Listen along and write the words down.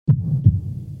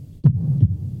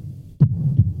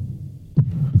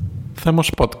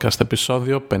Θέμος Podcast,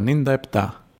 επεισόδιο 57.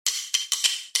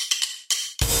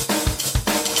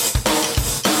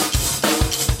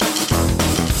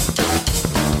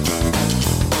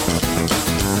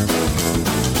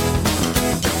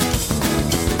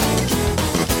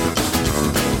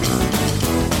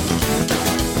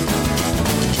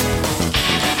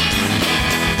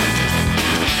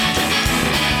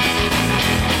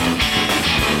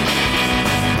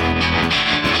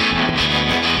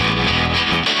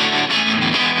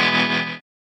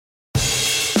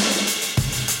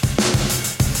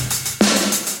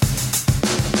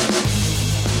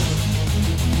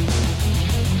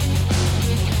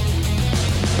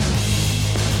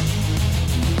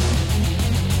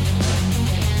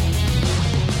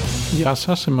 Γεια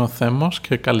σας, είμαι ο Θέμος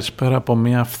και καλησπέρα από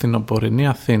μια φθινοπορεινή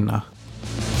Αθήνα.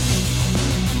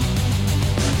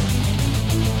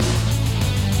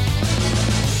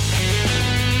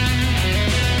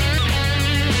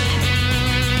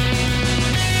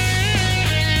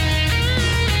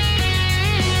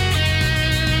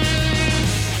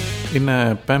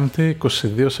 Είναι 5η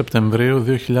 22 Σεπτεμβρίου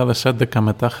 2011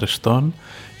 μετά Χριστόν.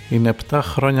 Είναι 7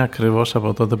 χρόνια ακριβώς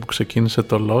από τότε που ξεκίνησε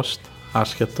το Lost,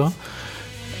 άσχετο.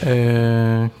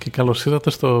 Και καλώς ήρθατε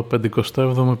στο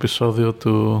 57ο επεισόδιο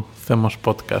του Θέμος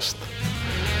Podcast.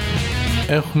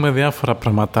 Έχουμε διάφορα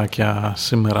πραγματάκια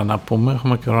σήμερα να πούμε.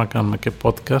 Έχουμε καιρό να κάνουμε και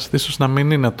podcast. Ίσως να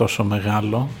μην είναι τόσο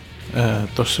μεγάλο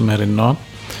το σημερινό.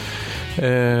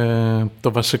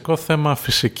 Το βασικό θέμα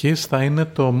φυσικής θα είναι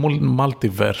το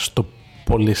multiverse, το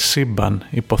πολυσύμπαν,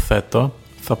 υποθέτω.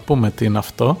 Θα πούμε τι είναι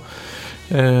αυτό.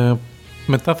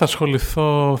 Μετά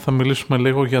θα μιλήσουμε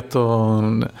λίγο για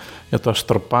το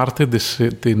Αστροπάρτι,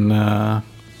 την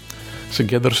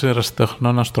συγκέντρωση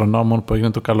ερασιτεχνών αστρονόμων που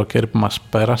έγινε το καλοκαίρι που μας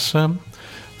πέρασε.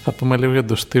 Θα πούμε λίγο για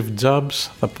τον Steve Jobs,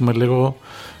 θα πούμε λίγο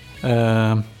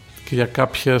και για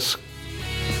κάποιες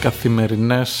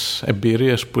καθημερινές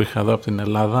εμπειρίες που είχα εδώ από την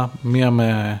Ελλάδα, μία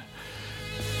με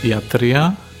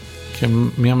ιατρία και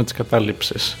μία με τις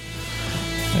κατάληψεις.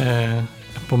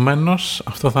 Επομένως,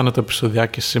 αυτό θα είναι το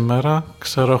επεισοδιάκι σήμερα.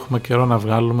 Ξέρω έχουμε καιρό να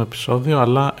βγάλουμε επεισόδιο,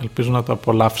 αλλά ελπίζω να το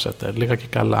απολαύσετε λίγα και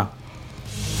καλά.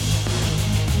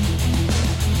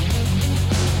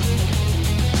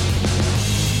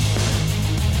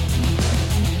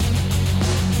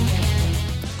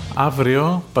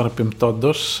 Αύριο,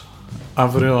 παραπιμπτόντως,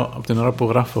 αύριο από την ώρα που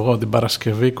γράφω εγώ, την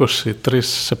Παρασκευή 23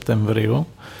 Σεπτεμβρίου,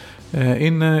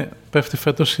 πέφτει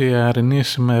φέτος η Ιαρινή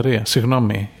Ησημερία.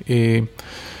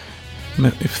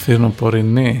 Η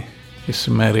φθινοπορεινή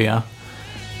ησημερία,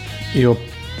 η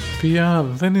οποία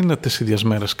δεν είναι τις ίδιες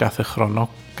μέρες κάθε χρόνο.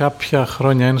 Κάποια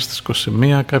χρόνια είναι στις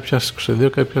 21, κάποια στις 22,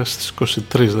 κάποια στις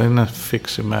 23, δεν είναι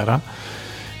fix ημέρα.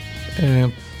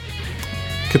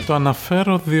 Και το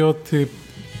αναφέρω διότι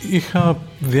είχα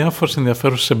διάφορες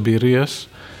ενδιαφέρουσες εμπειρίες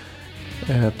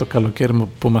το καλοκαίρι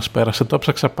που μας πέρασε. Το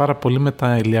έψαξα πάρα πολύ με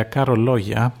τα ηλιακά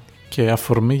ρολόγια και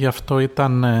αφορμή γι' αυτό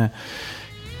ήταν...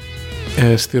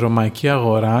 στη Ρωμαϊκή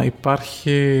Αγορά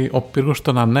υπάρχει ο πύργος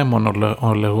των Ανέμων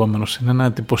ο λεγόμενος. Είναι ένα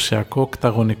εντυπωσιακό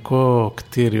οκταγωνικό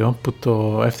κτίριο που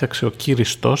το έφτιαξε ο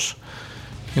Κύριστος.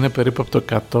 Είναι περίπου από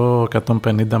το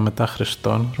 100-150 μετά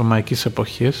Χριστόν, Ρωμαϊκής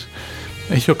εποχής.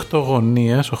 Έχει 8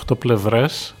 γωνίες, 8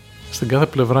 πλευρές. Στην κάθε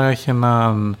πλευρά έχει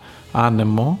έναν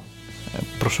άνεμο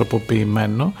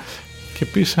προσωποποιημένο και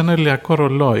επίσης ένα ηλιακό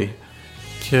ρολόι,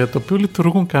 και το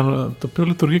οποίο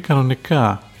λειτουργεί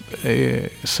κανονικά.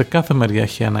 Σε κάθε μεριά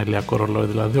έχει ένα ηλιακό ρολόι,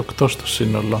 δηλαδή 8 στο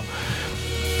σύνολο,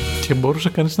 και μπορούσε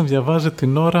κανείς να διαβάζει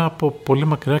την ώρα από πολύ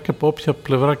μακριά και από όποια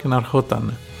πλευρά και να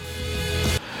ερχόταν.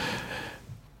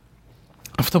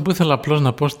 Αυτό που ήθελα απλώς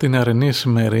να πω στην Ιαρινή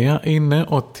Ησημερία είναι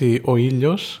ότι ο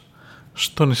ήλιος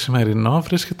στον Ισημερινό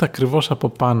βρίσκεται ακριβώς από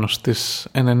πάνω στις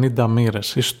 90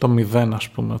 μοίρες ή στο 0, ας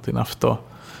πούμε ότι είναι αυτό.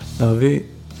 Δηλαδή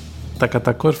τα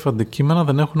κατακόρυφα αντικείμενα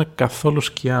δεν έχουν καθόλου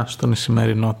σκιά στον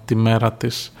Ισημερινό τη μέρα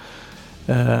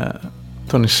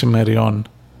των Ισημεριών,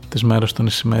 τις μέρες των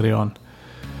Ισημεριών.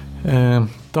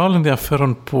 Το άλλο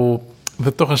ενδιαφέρον που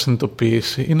δεν το είχα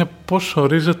συνειδητοποιήσει είναι πώς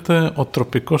ορίζεται ο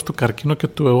τροπικός του καρκίνο και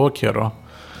του εγώκερο.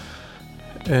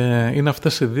 Είναι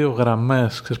αυτές οι δύο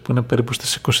γραμμές, που είναι περίπου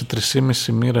στις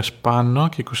 23,5 μοίρες πάνω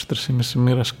και 23,5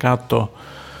 μοίρες κάτω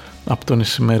από τον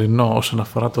Ισημερινό όσον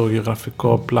αφορά το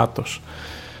γεωγραφικό πλάτος.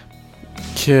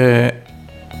 Και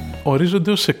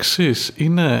ορίζονται ως εξής: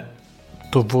 είναι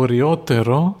το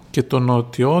βορειότερο και το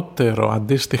νοτιότερο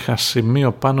αντίστοιχα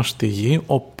σημείο πάνω στη γη,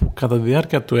 όπου κατά τη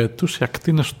διάρκεια του έτους οι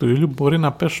ακτίνες του ήλιου μπορεί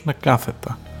να πέσουν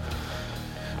κάθετα.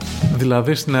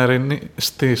 Δηλαδή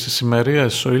στις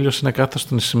Ησημερίες ο ήλιος είναι κάθετος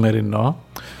στον Ισημερινό,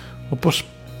 όπως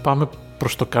πάμε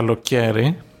προς το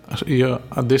καλοκαίρι,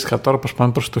 αντίστοιχα τώρα πως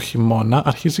πάμε προς το χειμώνα,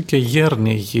 αρχίζει και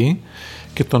γέρνει η γη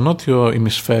και το νότιο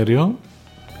ημισφαίριο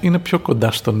είναι πιο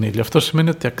κοντά στον ήλιο. Αυτό σημαίνει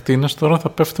ότι οι ακτίνες τώρα θα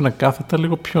πέφτουν κάθετα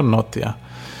λίγο πιο νότια.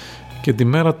 Και τη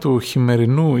μέρα του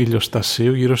χειμερινού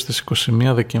ηλιοστασίου, γύρω στις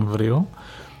 21 Δεκεμβρίου,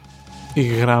 η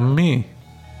γραμμή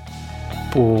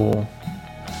που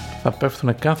θα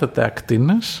πέφτουν κάθετα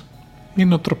ακτίνες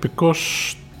είναι ο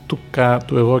τροπικός του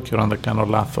εγώκερου, αν δεν κάνω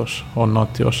λάθος, ο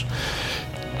νότιος.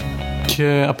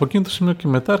 Και από εκείνο το σημείο και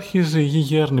μετά αρχίζει η γη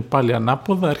γέρνει πάλι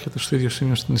ανάποδα, έρχεται στο ίδιο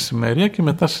σημείο στην ησημερία και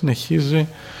μετά συνεχίζει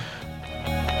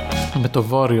με το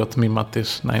βόρειο τμήμα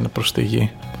της να είναι προς τη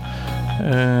γη.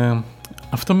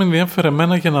 Αυτό με ενδιαφέρε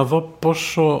εμένα για να δω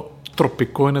πόσο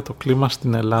τροπικό είναι το κλίμα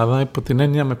στην Ελλάδα, υπό την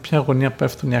έννοια με ποια γωνία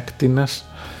πέφτουν οι ακτίνες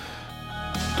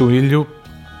του ήλιου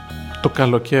το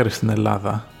καλοκαίρι στην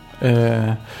Ελλάδα.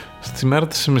 Στη μέρα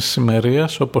της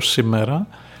μεσημερίας, όπως σήμερα,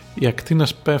 οι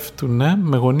ακτίνες πέφτουν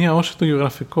με γωνία όση το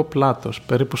γεωγραφικό πλάτος,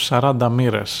 περίπου 40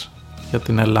 μοίρες για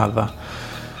την Ελλάδα.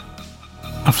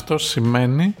 Αυτό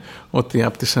σημαίνει ότι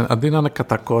αντί να είναι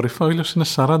κατακόρυφα, ο ήλιος είναι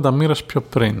 40 μοίρες πιο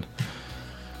πριν.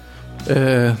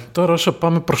 Τώρα όσο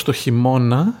πάμε προς το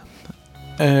χειμώνα,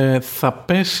 θα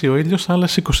πέσει ο ήλιος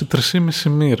άλλες 23,5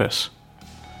 μοίρες.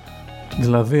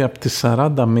 Δηλαδή από τις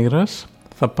 40 μοίρες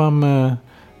θα πάμε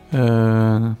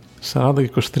 40 και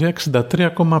 23,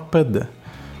 63,5.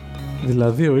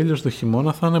 Δηλαδή ο ήλιος το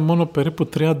χειμώνα θα είναι μόνο περίπου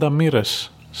 30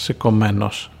 μοίρες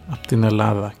σηκωμένος από την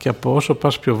Ελλάδα και από όσο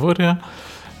πας πιο βόρεια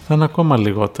θα είναι ακόμα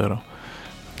λιγότερο.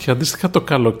 Και αντίστοιχα το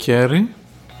καλοκαίρι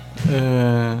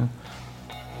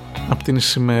από την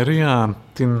ησημερία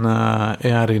την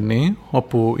Εαρινή,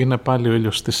 όπου είναι πάλι ο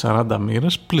ήλιος στις 40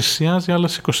 μοίρες, πλησιάζει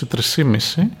άλλες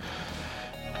 23,5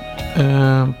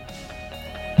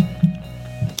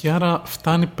 και άρα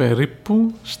φτάνει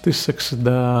περίπου στις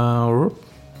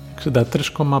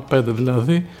 63,5,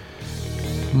 δηλαδή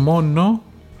μόνο,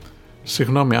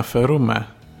 αφαιρούμε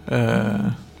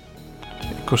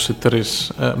 23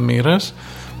 μοίρες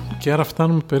και άρα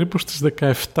φτάνουμε περίπου στις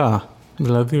 17,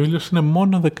 δηλαδή ο ήλιος είναι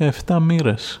μόνο 17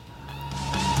 μοίρες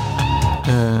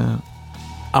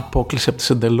απόκληση από τις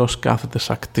εντελώς κάθετες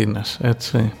ακτίνες,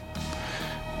 έτσι.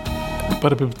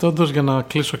 Παρεπιπτόντως, για να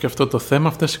κλείσω και αυτό το θέμα,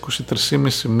 αυτές οι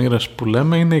 23,5 μοίρες που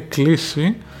λέμε είναι η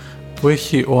κλίση που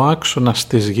έχει ο άξονας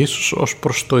της γης ως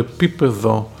προς το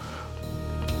επίπεδο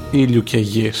ήλιου και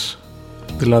γης.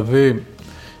 Δηλαδή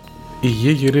η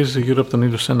γη γυρίζει γύρω από τον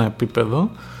ήλιο σε ένα επίπεδο,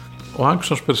 ο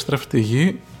άξονας που περιστρέφει τη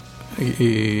γη,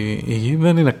 η γη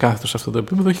δεν είναι κάθετο σε αυτό το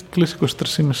επίπεδο, έχει κλείσει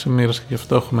 23,5 μοίρες και γι'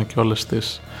 αυτό έχουμε και όλες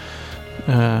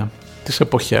τις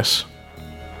εποχές.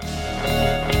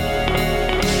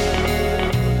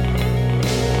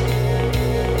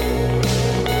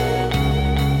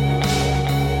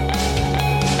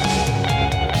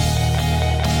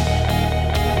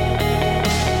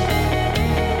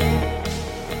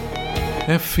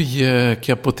 Έφυγε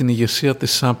και από την ηγεσία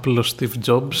της Apple ο Steve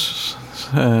Jobs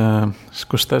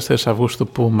στις 24 Αυγούστου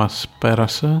που μας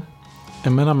πέρασε.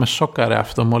 Εμένα με σόκαρε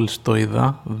αυτό μόλις το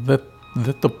είδα,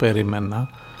 δεν το περίμενα.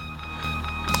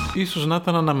 Ίσως να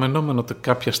ήταν αναμενόμενο ότι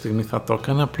κάποια στιγμή θα το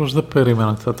έκανε, απλώς δεν περίμενα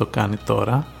ότι θα το κάνει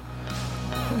τώρα.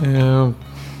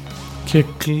 Και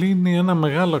κλείνει ένα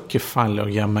μεγάλο κεφάλαιο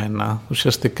για μένα.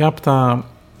 Ουσιαστικά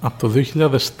από το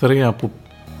 2003 που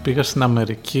πήγα στην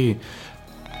Αμερική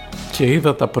και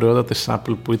είδα τα προϊόντα της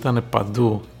Apple που ήταν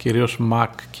παντού, κυρίως Mac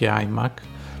και iMac,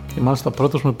 και μάλιστα ο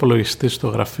πρώτος μου υπολογιστής στο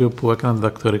γραφείο που έκανα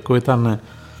διδακτορικό ήταν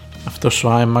αυτός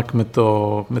ο iMac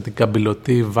με την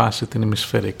καμπυλωτή βάση την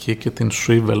ημισφαιρική και την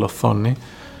swivel οθόνη.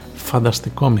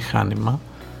 Φανταστικό μηχάνημα.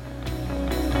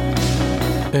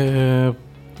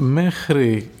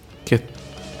 Μέχρι και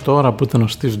τώρα που ήταν ο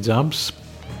Steve Jobs,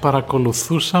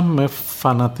 παρακολουθούσα με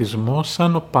φανατισμό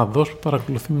σαν οπαδός που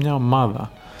παρακολουθεί μια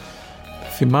ομάδα.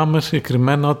 Θυμάμαι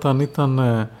συγκεκριμένα όταν ήταν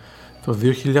το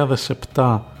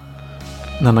 2007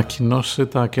 να ανακοινώσει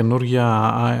τα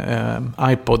καινούργια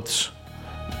iPods,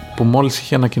 που μόλις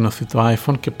είχε ανακοινωθεί το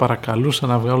iPhone και παρακαλούσα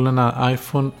να βγάλουν ένα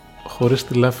iPhone χωρίς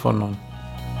τηλέφωνο,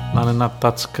 να είναι ένα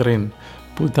touch screen,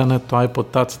 που ήταν το iPod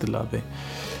Touch δηλαδή.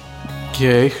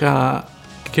 Και είχα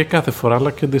και κάθε φορά,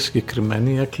 αλλά και τη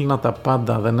συγκεκριμένη, έκλεινα τα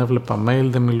πάντα, δεν έβλεπα mail,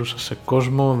 δεν μιλούσα σε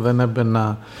κόσμο, δεν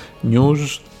έμπαινα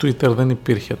news, Twitter δεν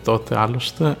υπήρχε τότε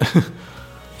άλλωστε.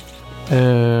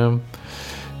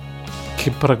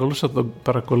 Και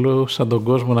παρακολούσα τον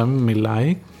κόσμο να μην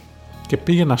μιλάει και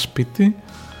πήγαινα σπίτι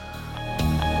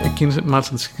εκείνη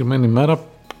μάλιστα τη συγκεκριμένη μέρα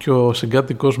και ο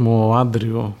συγκάτοικός μου ο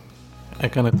Άντριο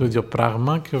έκανε το ίδιο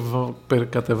πράγμα και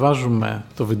κατεβάζουμε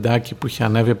το βιντεάκι που είχε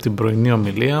ανέβει από την πρωινή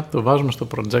ομιλία, το βάζουμε στο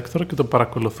projector και το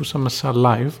παρακολουθούσαμε σαν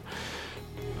live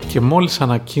και μόλις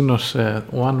ανακοίνωσε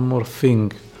One More Thing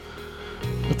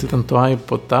ότι ήταν το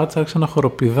iPod Touch, άρχισα να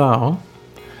χοροπηδάω.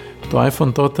 Το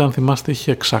iPhone τότε, αν θυμάστε,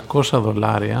 είχε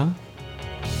 $600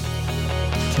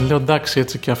 και λέω εντάξει,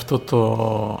 έτσι και αυτό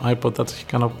το iPod Touch έχει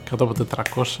κάτω από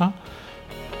 400,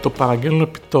 το παραγγέλνω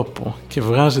επί τόπου και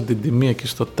βγάζει την τιμή εκεί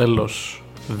στο τέλος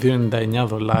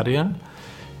 $2.99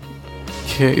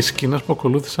 και οι σκηνές που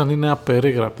ακολούθησαν είναι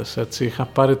απερίγραπτες, έτσι. Είχα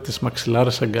πάρει τις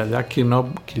μαξιλάρες αγκαλιά,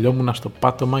 κυλιόμουν στο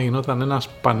πάτωμα, γινόταν ένας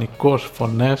πανικός,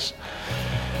 φωνές.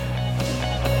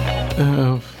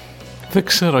 Δεν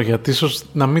ξέρω γιατί, ίσως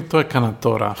να μην το έκανα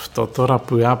τώρα αυτό, τώρα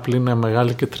που η Apple είναι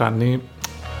μεγάλη και τρανή.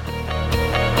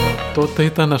 Τότε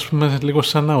ήταν, ας πούμε, λίγο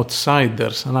σαν outsider,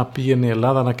 σαν να πήγαινε η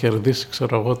Ελλάδα να κερδίσει,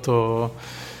 ξέρω εγώ,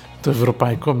 το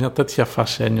ευρωπαϊκό, μια τέτοια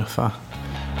φάση ένιωθα.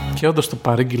 Και όντως το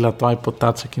παρήγγειλα το iPod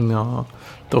Touch εκείνο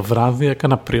το βράδυ,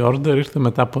 έκανα pre-order, ήρθε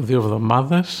μετά από 2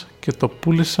 εβδομάδες και το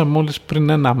πούλησα μόλις πριν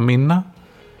 1 μήνα.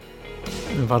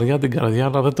 Με βαριά την καρδιά,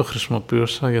 αλλά δεν το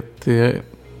χρησιμοποιούσα γιατί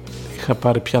είχα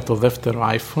πάρει πια το δεύτερο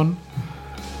iPhone.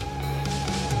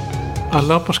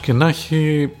 Αλλά όπως και να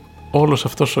έχει, όλος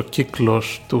αυτός ο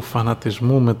κύκλος του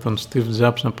φανατισμού με τον Steve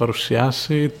Jobs να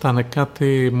παρουσιάσει ήταν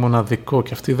κάτι μοναδικό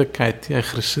και αυτή η δεκαετία, η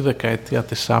χρυσή δεκαετία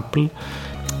της Apple,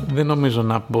 δεν νομίζω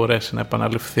να μπορέσει να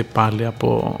επαναληφθεί πάλι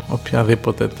από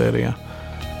οποιαδήποτε εταιρεία.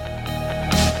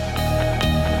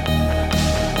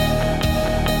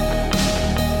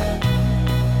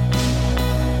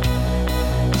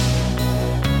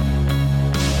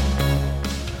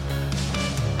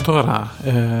 Τώρα,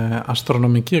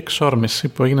 αστρονομική εξόρμηση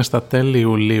που έγινε στα τέλη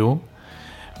Ιουλίου,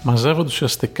 μαζεύονται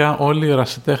ουσιαστικά όλοι οι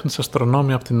ερασιτέχνες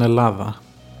αστρονόμοι από την Ελλάδα.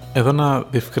 Εδώ να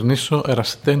διευκρινίσω,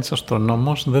 ερασιτέχνης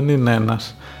αστρονόμος δεν είναι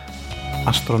ένας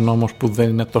αστρονόμος που δεν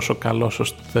είναι τόσο καλός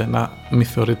ώστε να μη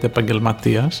θεωρείται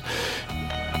επαγγελματίας.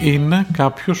 Είναι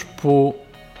κάποιος που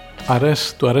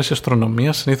του αρέσει η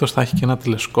αστρονομία, συνήθως θα έχει και ένα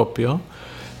τηλεσκόπιο,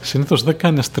 συνήθως δεν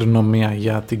κάνει αστρονομία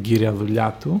για την κύρια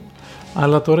δουλειά του,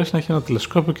 αλλά του αρέσει να έχει ένα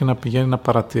τηλεσκόπιο και να πηγαίνει να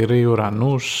παρατηρεί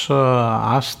ουρανούς,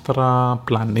 άστρα,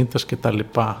 πλανήτες κτλ.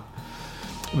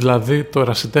 Δηλαδή το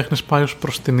ερασιτέχνης πάει ως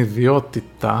προς την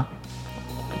ιδιότητα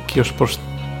και ως προς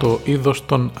το είδος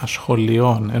των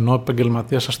ασχολιών, ενώ ο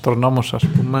επαγγελματίας αστρονόμος, ας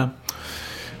πούμε,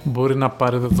 μπορεί να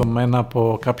πάρει δεδομένα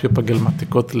από κάποιο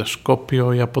επαγγελματικό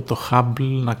τηλεσκόπιο ή από το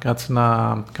Hubble, να κάτσει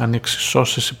να κάνει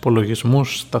εξισώσεις,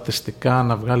 υπολογισμούς, στατιστικά,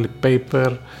 να βγάλει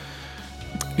paper.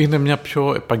 Είναι μια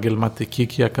πιο επαγγελματική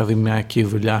και ακαδημαϊκή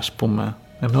δουλειά, ας πούμε,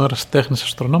 ενώ ο ερασιτέχνης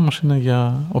αστρονόμος είναι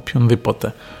για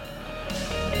οποιονδήποτε.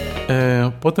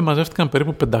 Οπότε μαζεύτηκαν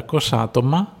περίπου 500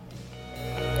 άτομα.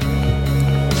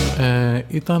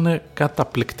 Ήταν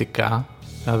καταπληκτικά,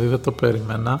 δηλαδή δεν το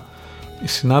περίμενα. Η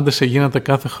συνάντηση γίνεται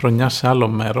κάθε χρονιά σε άλλο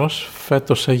μέρος.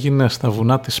 Φέτος έγινε στα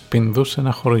βουνά της Πίνδου, σε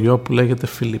ένα χωριό που λέγεται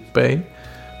Φιλιππέη,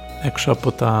 έξω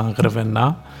από τα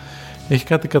Γρεβενά. Έχει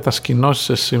κάτι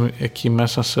κατασκηνώσεις εκεί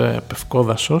μέσα σε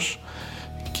πευκόδασος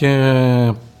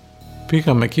και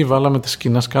πήγαμε εκεί, βάλαμε τις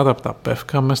σκηνές κάτω από τα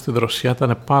πεύκα. Μες στη δροσιά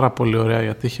ήταν πάρα πολύ ωραία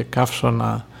γιατί είχε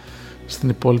καύσωνα στην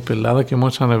υπόλοιπη Ελλάδα και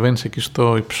μόλις ανεβαίνεις εκεί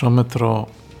στο υψόμετρο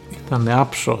ήταν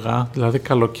άψογα, δηλαδή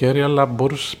καλοκαίρι, αλλά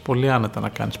μπορούσες πολύ άνετα να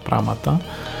κάνεις πράγματα.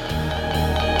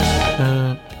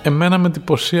 Εμένα με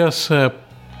εντυπωσίασε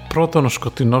πρώτον ο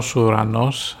σκοτεινός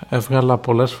ουρανός, έβγαλα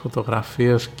πολλές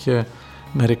φωτογραφίες και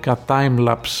μερικά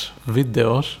time-lapse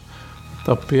βίντεο,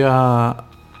 τα οποία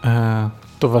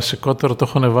το βασικότερο το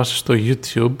έχω ανεβάσει στο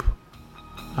YouTube.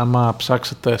 Άμα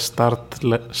ψάξετε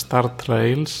Star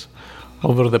Trails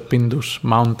over the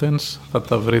Pindus Mountains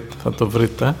θα το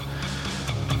βρείτε.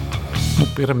 Μου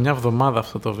πήρε μια εβδομάδα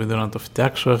αυτό το βίντεο να το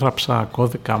φτιάξω, έγραψα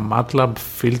κώδικα MATLAB,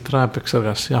 φίλτρα,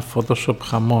 επεξεργασία Photoshop,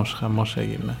 χαμός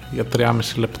έγινε για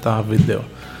 3,5 λεπτά βίντεο.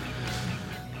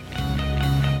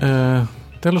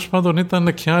 Τέλος πάντων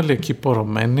ήταν και άλλοι εκεί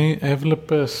πορωμένοι,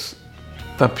 έβλεπες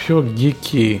τα πιο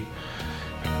geeky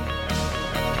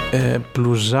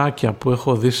πλουζάκια που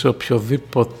έχω δει σε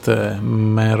οποιοδήποτε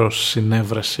μέρος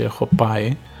συνέβρεση έχω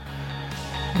πάει.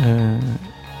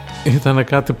 Ήταν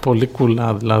κάτι πολύ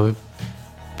κουλά, δηλαδή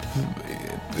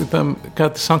ήταν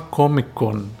κάτι σαν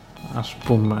Comic-Con, ας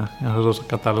πούμε, για να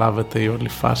καταλάβετε η όλη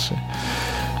φάση.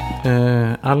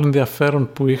 Άλλο ενδιαφέρον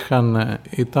που είχαν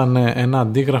ήταν ένα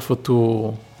αντίγραφο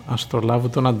του αστρολάβου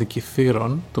των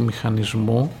αντικυθύρων, του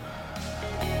μηχανισμού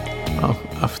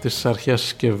αυτής της αρχαίας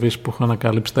συσκευής που έχουν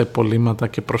ανακαλύψει τα υπολείμματα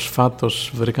και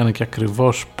προσφάτως βρήκανε και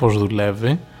ακριβώς πώς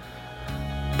δουλεύει.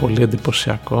 Πολύ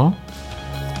εντυπωσιακό.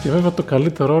 Και βέβαια το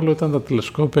καλύτερο όλο ήταν τα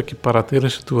τηλεσκόπια και η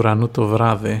παρατήρηση του ουρανού το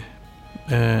βράδυ.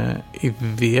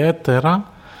 Ιδιαίτερα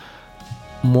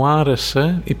μου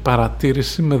άρεσε η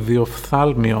παρατήρηση με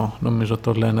διοφθάλμιο, νομίζω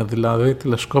το λένε, δηλαδή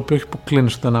τηλεσκόπιο όχι που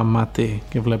κλείνεις το ένα μάτι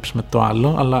και βλέπεις με το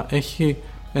άλλο, αλλά έχει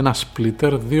ένα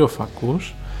splitter, 2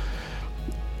 φακούς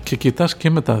και κοιτάς και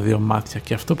με τα δύο μάτια,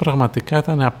 και αυτό πραγματικά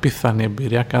ήταν απίθανη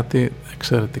εμπειρία, κάτι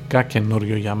εξαιρετικά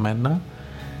καινούριο για μένα.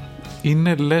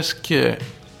 Είναι λες και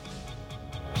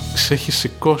σε έχει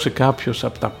σηκώσει κάποιος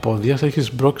από τα πόδια, σε έχει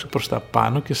σμπρώξει προς τα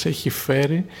πάνω και σε έχει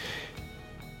φέρει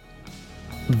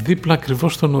δίπλα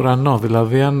ακριβώς στον ουρανό.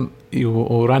 Δηλαδή αν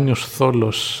ο ουράνιος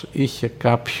θόλος είχε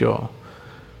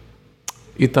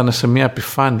ήταν σε μια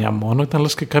επιφάνεια μόνο, ήταν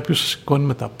λες και κάποιος σε σηκώνει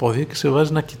με τα πόδια και σε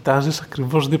βάζει να κοιτάζεις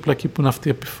ακριβώς δίπλα εκεί που είναι αυτή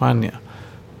η επιφάνεια.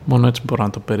 Μόνο έτσι μπορώ να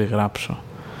το περιγράψω.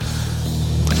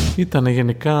 Ήταν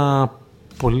γενικά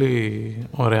πολύ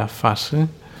ωραία φάση.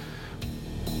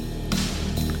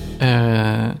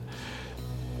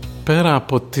 Πέρα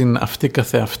από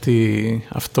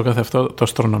αυτό καθεαυτό το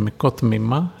αστρονομικό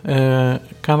τμήμα,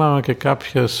 κάναμε και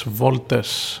κάποιες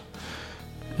βόλτες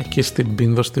εκεί στην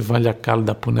Πίνδο, στη Βάλια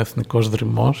Κάλντα, που είναι εθνικός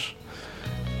δρυμός.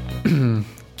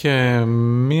 Και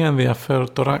μία ενδιαφέρον,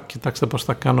 τώρα κοιτάξτε πώς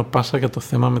θα κάνω πάσα για το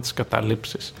θέμα με τις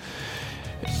καταλήψεις.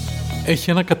 Έχει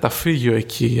ένα καταφύγιο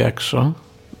εκεί έξω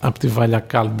από τη Βάλια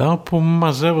Κάλντα, όπου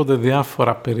μαζεύονται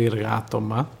διάφορα περίεργα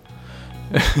άτομα,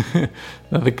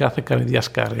 δηλαδή κάθε καρυδιά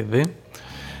σκαρίδι.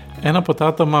 Ένα από τα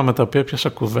άτομα με τα οποία πιάσα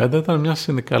κουβέντα ήταν μια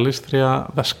συνδικαλίστρια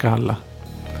δασκάλα.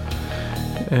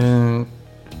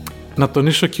 Να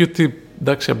τονίσω εκεί ότι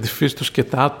εντάξει, από τη φύση τους και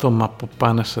τα άτομα που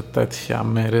πάνε σε τέτοια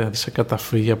μέρη, δηλαδή σε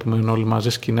καταφύγια που μένουν όλοι μαζί,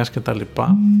 σκηνές και τα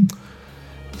λοιπά,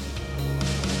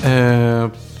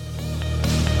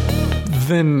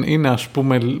 δεν είναι, ας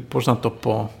πούμε, πώς να το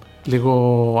πω,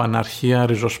 λίγο αναρχία,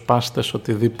 ριζοσπάστες,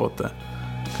 οτιδήποτε.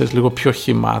 Θες λίγο πιο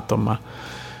χύμα άτομα.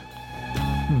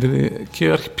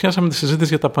 Και πιάσαμε τη συζήτηση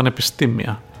για τα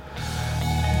πανεπιστήμια.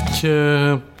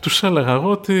 Και τους έλεγα εγώ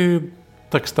ότι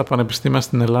τα πανεπιστήμια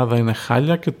στην Ελλάδα είναι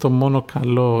χάλια και το μόνο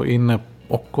καλό είναι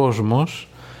ο κόσμος,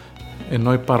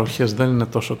 ενώ οι παροχές δεν είναι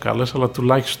τόσο καλές, αλλά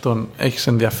τουλάχιστον έχεις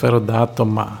ενδιαφέροντα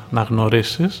άτομα να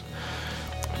γνωρίσεις.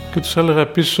 Και τους έλεγα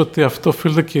επίσης ότι αυτό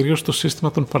οφείλεται κυρίως στο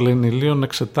σύστημα των πανελληνίων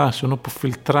εξετάσεων, όπου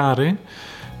φιλτράρει,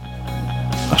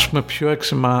 ας πούμε,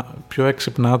 πιο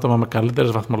έξυπνα άτομα με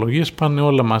καλύτερες βαθμολογίες πάνε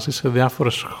όλα μαζί σε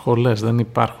διάφορες σχολές, δεν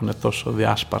υπάρχουν τόσο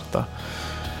διάσπαρτα.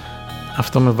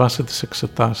 Αυτό με βάση τις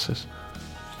εξετάσεις.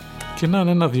 Και να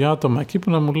είναι ένα-δυο άτομα εκεί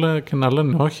που να μου λέει και να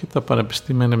λένε όχι, τα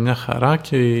πανεπιστήμια είναι μια χαρά,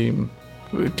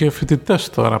 και οι φοιτητές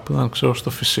τώρα που ήταν, ξέρω, στο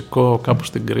φυσικό κάπου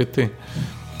στην Κρήτη,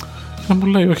 να μου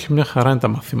λέει όχι, μια χαρά είναι τα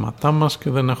μαθήματά μας και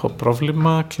δεν έχω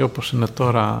πρόβλημα και όπως είναι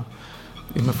τώρα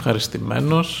είμαι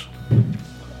ευχαριστημένος.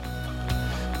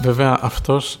 Βέβαια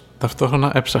αυτός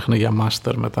ταυτόχρονα έψαχνε για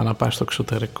μάστερ μετά να πάει στο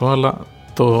εξωτερικό, αλλά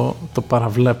το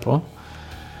παραβλέπω.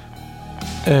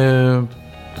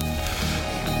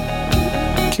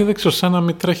 Και δεν ξέρω, σαν να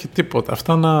μην τρέχει τίποτα.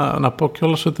 Αυτά να πω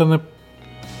κιόλας ότι ήταν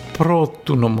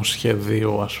πρώτου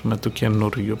νομοσχεδίου, ας πούμε, του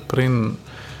καινούριου, πριν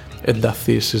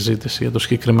ενταθεί η συζήτηση για το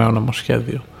συγκεκριμένο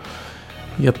νομοσχέδιο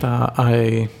για τα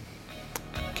ΑΕΗ.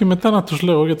 Και μετά να τους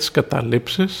λέω για τις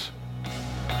καταλήψεις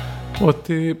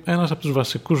ότι ένας από τους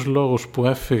βασικούς λόγους που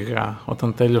έφυγα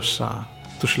όταν τέλειωσα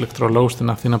τους ηλεκτρολόγους στην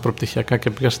Αθήνα προπτυχιακά και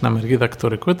πήγα στην Αμερική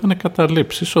δακτορικό ήταν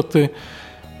καταλήψεις, ότι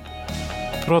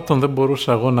πρώτον δεν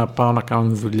μπορούσα εγώ να πάω να κάνω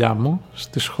τη δουλειά μου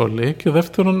στη σχολή και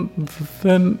δεύτερον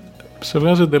δεν σε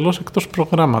βγάζει εντελώς εκτός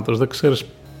προγράμματος, δεν ξέρεις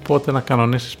πότε να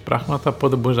κανονίσεις πράγματα,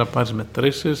 πότε μπορείς να πάρεις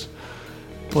μετρήσεις,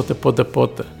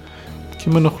 πότε. Και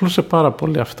με ενοχλούσε πάρα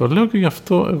πολύ αυτό. Λέω και γι'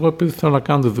 αυτό εγώ, επειδή θέλω να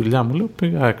κάνω τη δουλειά μου, λέω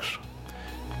πήγα έξω.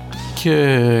 Και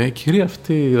η κυρία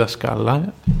αυτή η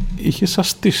δασκάλα είχε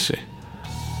σαστήσει.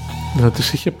 Δηλαδή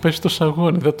της είχε πέσει το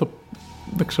σαγόνι.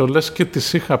 Δεν ξέρω, λες και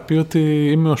της είχα πει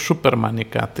ότι είμαι ο Σούπερμαν ή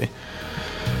κάτι.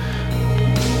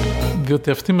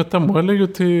 Διότι αυτή μετά μου έλεγε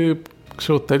ότι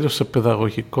ξέρω, τέλειωσε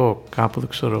παιδαγωγικό κάπου, δεν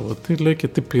ξέρω εγώ τι, λέει, και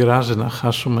τι πειράζει να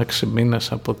χάσουμε 6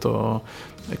 μήνες από το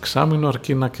εξάμηνο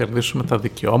αρκεί να κερδίσουμε τα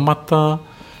δικαιώματα,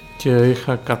 και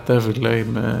είχα κατέβει, λέει,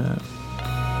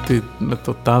 με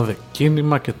το τάδε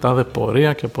κίνημα και τάδε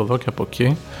πορεία και από εδώ και από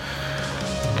εκεί,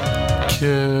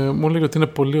 και μου λέει ότι είναι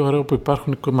πολύ ωραίο που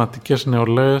υπάρχουν οι κομματικές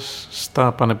νεολαίες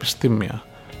στα πανεπιστήμια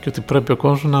και ότι πρέπει ο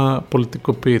κόσμος να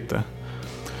πολιτικοποιείται.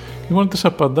 Λοιπόν, της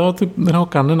απαντάω ότι δεν έχω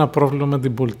κανένα πρόβλημα με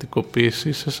την πολιτικοποίηση,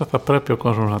 ίσα θα πρέπει ο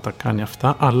κόσμος να τα κάνει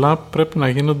αυτά, αλλά πρέπει να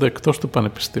γίνονται εκτός του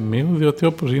πανεπιστημίου, διότι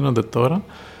όπως γίνονται τώρα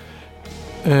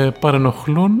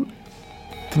παρενοχλούν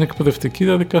την εκπαιδευτική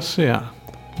διαδικασία.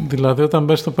 Δηλαδή όταν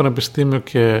μπες στο πανεπιστήμιο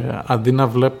και αντί να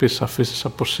βλέπεις αφήσεις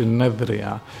από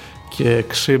συνέδρια και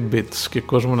exhibits και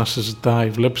κόσμο να συζητάει,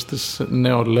 βλέπεις τις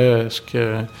νεολαίες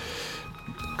και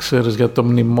ξέρεις για το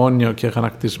μνημόνιο και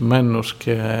αγανακτισμένους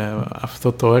και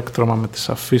αυτό το έκτρωμα με τις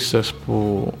αφίσες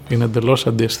που είναι εντελώς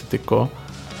αντιαισθητικό,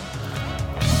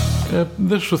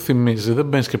 δεν σου θυμίζει, δεν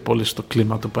μπαίνεις και πολύ στο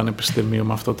κλίμα του πανεπιστημίου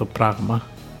με αυτό το πράγμα.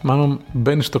 μάλλον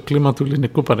μπαίνει στο κλίμα του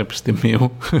Ελληνικού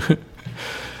Πανεπιστημίου.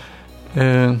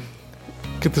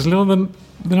 Και της λέω δεν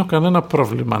έχω κανένα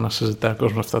πρόβλημα να συζητάει ο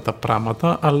κόσμος αυτά τα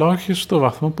πράγματα, αλλά όχι στο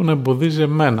βαθμό που να εμποδίζει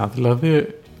εμένα. Δηλαδή,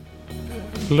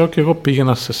 λέω και εγώ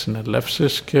πήγαινα σε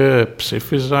συνελεύσεις και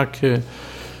ψήφιζα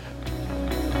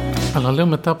αλλά λέω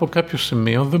μετά από κάποιο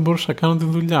σημείο δεν μπορούσα να κάνω τη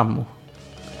δουλειά μου.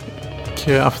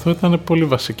 Και αυτό ήταν πολύ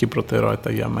βασική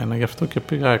προτεραιότητα για μένα, γι' αυτό και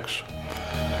πήγα έξω.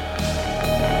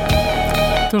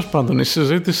 Τέλος πάντων, η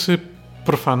συζήτηση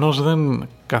προφανώς δεν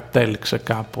κατέληξε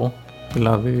κάπου,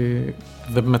 δηλαδή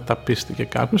δεν μεταπίστηκε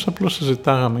κάποιος, απλώς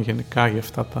συζητάγαμε γενικά για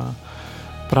αυτά τα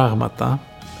πράγματα.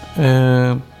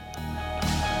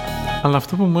 Αλλά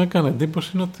αυτό που μου έκανε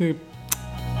εντύπωση είναι ότι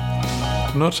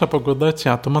γνώρισα από κοντά έτσι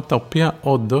άτομα τα οποία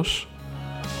όντως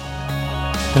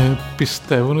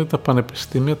πιστεύουν ότι τα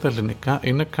πανεπιστήμια τα ελληνικά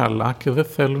είναι καλά και δεν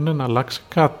θέλουν να αλλάξει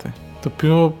κάτι, το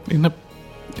οποίο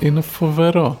είναι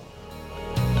φοβερό.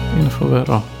 Είναι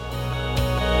φοβερό.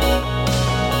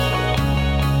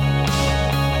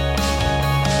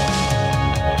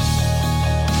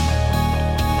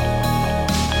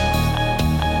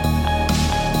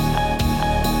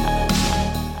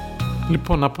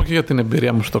 Λοιπόν, να πω και για την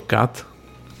εμπειρία μου στο ΚΑΤ,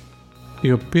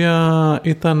 η οποία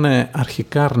ήταν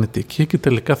αρχικά αρνητική και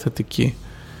τελικά θετική.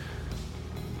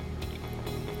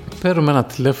 Παίρνουμε ένα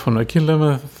τηλέφωνο εκεί,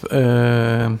 λέμε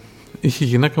είχε η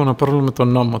γυναίκα μου ένα πρόβλημα με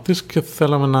τον νόμο της και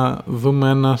θέλαμε να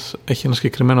δούμε έχει ένα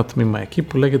συγκεκριμένο τμήμα εκεί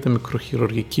που λέγεται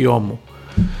μικροχειρουργική ώμου.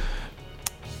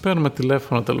 Παίρνουμε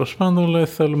τηλέφωνο τέλος πάντων, λέει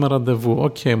θέλουμε ραντεβού.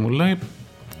 Οκ, μου λέει,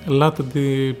 ελάτε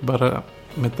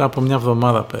μετά από μια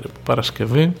εβδομάδα περίπου,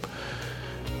 Παρασκευή,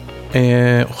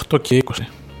 8 και 20.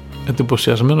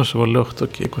 Εντυπωσιασμένος, εγώ λέω 8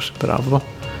 και 20, μπράβο.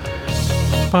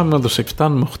 Πάμε όντως,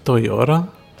 φτάνουμε 8 η ώρα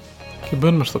και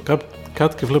μπαίνουμε στο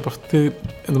ΚΑΤ και βλέπω αυτή.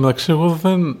 Εν τω μεταξύ, εγώ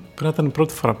πρέπει να ήταν η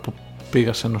πρώτη φορά που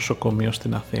πήγα σε νοσοκομείο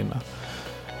στην Αθήνα.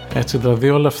 Έτσι, δηλαδή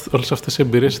όλες αυτές οι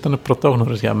εμπειρίες ήταν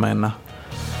πρωτόγνωρες για μένα.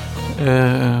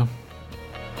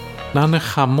 Να είναι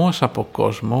χαμός από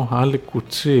κόσμο, άλλοι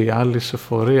κουτσί, άλλοι σε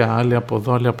φορεία, άλλοι από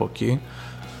εδώ, άλλοι από εκεί.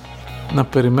 Να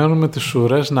περιμένουμε τις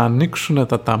ουρές να ανοίξουν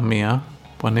τα ταμεία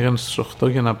που ανοίγαν στις 8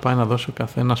 για να πάει να δώσει ο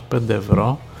καθένας 5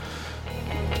 ευρώ.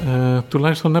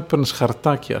 Τουλάχιστον έπαιρνες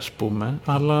χαρτάκι, ας πούμε,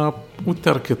 αλλά ούτε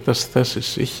αρκετές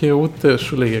θέσεις είχε, ούτε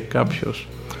σου λέγε κάποιος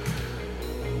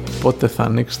πότε θα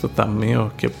ανοίξει το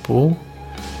ταμείο και πού.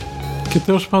 Και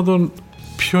τέλος πάντων,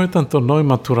 ποιο ήταν το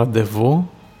νόημα του ραντεβού,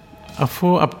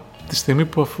 αφού από τη στιγμή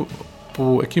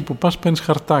που εκεί που πας παίρνεις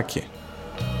χαρτάκι.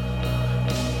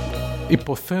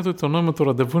 Υποθέτω ότι το νόημα του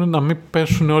ραντεβού είναι να μην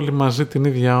πέσουν όλοι μαζί την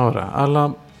ίδια ώρα,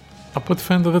 αλλά από ό,τι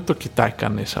φαίνεται δεν το κοιτάει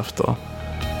κανείς αυτό.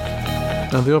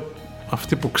 Δηλαδή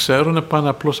αυτοί που ξέρουν πάνε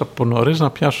απλώς από νωρίς να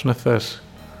πιάσουν θέση.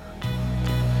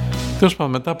 Τέλος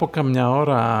πάντων, μετά από καμιά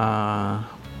ώρα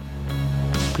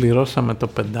πληρώσαμε το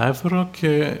 5 ευρώ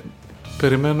και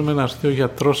περιμένουμε να έρθει ο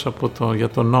γιατρός για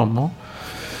τον νόμο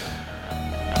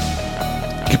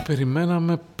και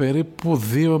περιμέναμε περίπου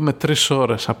 2 με 3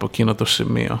 ώρες από εκείνο το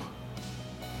σημείο.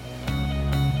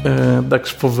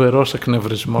 Εντάξει, φοβερός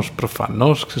εκνευρισμός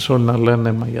προφανώς, ξέρεις, όλοι να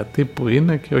λένε μα γιατί, που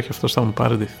είναι και όχι αυτός θα μου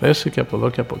πάρει τη θέση και από εδώ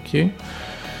και από εκεί.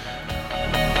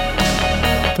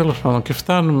 Τέλος πάντων, και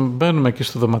μπαίνουμε εκεί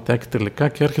στο δωματιάκι τελικά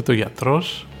και έρχεται ο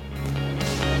γιατρός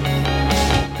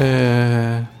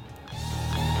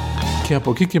και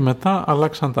από εκεί και μετά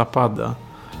αλλάξαν τα πάντα.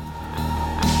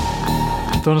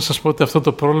 Τώρα να σας πω ότι αυτό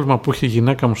το πρόβλημα που είχε η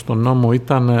γυναίκα μου στον νόμο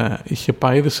είχε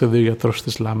πάει ήδη σε 2 γιατρούς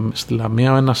στη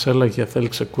Λαμία. Ο ένας έλεγε θέλει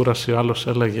ξεκούραση, ο άλλος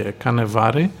έλεγε κάνε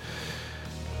βάρη.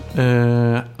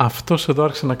 Αυτός εδώ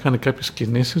άρχισε να κάνει κάποιες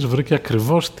κινήσεις, βρήκε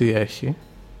ακριβώς τι έχει,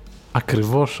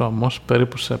 ακριβώς όμως,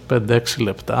 περίπου σε 5-6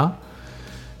 λεπτά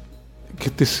και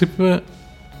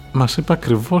μας είπε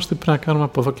ακριβώς τι πρέπει να κάνουμε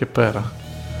από εδώ και πέρα.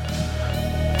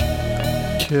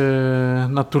 Και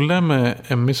να του λέμε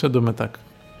εμείς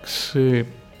εντωμεταξύ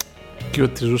και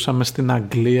ότι ζούσαμε στην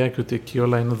Αγγλία και ότι εκεί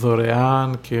όλα είναι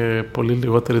δωρεάν και πολύ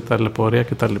λιγότερη ταλαιπωρία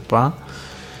και τα λοιπά,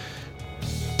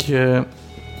 και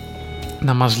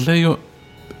να μας λέει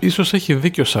ίσως έχει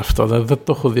δίκιο σε αυτό, δηλαδή δεν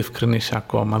το έχω διευκρινίσει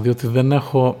ακόμα διότι δεν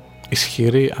έχω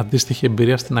ισχυρή αντίστοιχη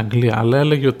εμπειρία στην Αγγλία, αλλά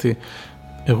έλεγε ότι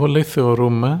εγώ, λέει,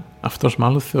 αυτός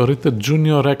μάλλον θεωρείται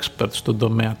junior expert στον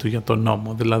τομέα του για τον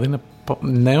νόμο, δηλαδή είναι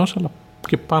νέος αλλά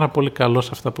και πάρα πολύ καλός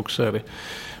σε αυτά που ξέρει.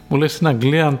 Μου λέει στην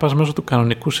Αγγλία, αν πας μέσω του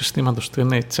κανονικού συστήματος του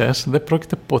NHS, δεν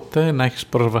πρόκειται ποτέ να έχεις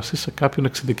πρόσβαση σε κάποιον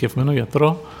εξειδικευμένο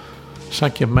γιατρό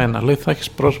σαν και εμένα. Λέει, θα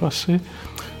έχεις πρόσβαση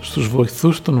στους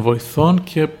βοηθούς των βοηθών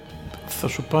και θα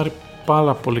σου πάρει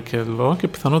πάρα πολύ καιρό και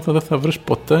πιθανότατα δεν θα βρεις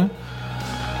ποτέ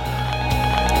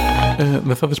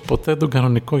δεν θα δεις ποτέ τον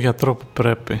κανονικό γιατρό που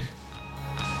πρέπει.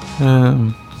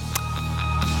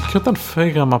 Και όταν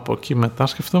φύγαμε από εκεί μετά,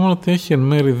 σκεφτόμουν ότι έχει εν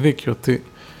μέρει δίκιο, ότι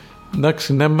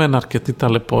εντάξει, ναι μεν αρκετή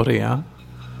ταλαιπωρία,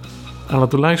 αλλά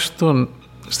τουλάχιστον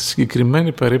στη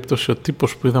συγκεκριμένη περίπτωση ο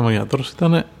τύπος που είδαμε ο γιατρός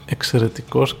ήταν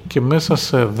εξαιρετικός και μέσα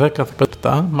σε 10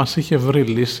 λεπτά μας είχε βρει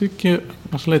λύση και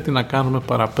μας λέει τι να κάνουμε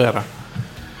παραπέρα.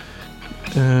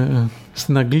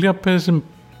 Στην Αγγλία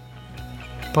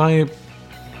πάει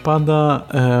πάντα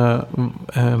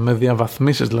με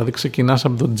διαβαθμίσεις, δηλαδή ξεκινάς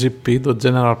από το GP, το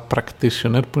General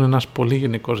Practitioner, που είναι ένας πολύ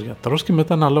γενικός γιατρός, και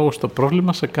μετά αναλόγως στο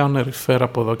πρόβλημα σε κάνουν refer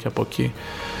από εδώ και από εκεί.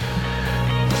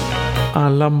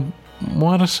 Αλλά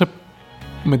μου άρεσε,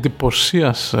 με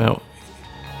εντυπωσίασε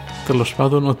τέλος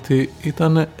πάντων ότι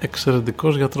ήταν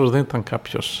εξαιρετικός γιατρός, δεν ήταν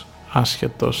κάποιος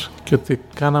άσχετος, και ότι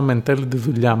κάναμε εν τέλει τη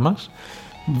δουλειά μας,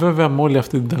 βέβαια με όλη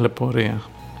αυτή την ταλαιπωρία.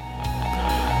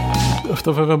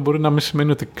 Αυτό βέβαια μπορεί να μην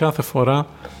σημαίνει ότι κάθε φορά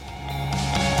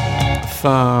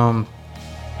θα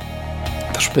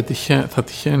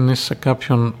τυχαίνεις σε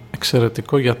κάποιον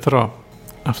εξαιρετικό γιατρό.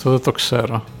 Αυτό δεν το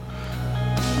ξέρω.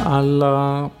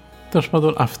 Αλλά τέλος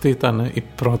πάντων αυτή ήταν η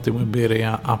πρώτη μου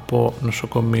εμπειρία από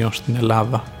νοσοκομείο στην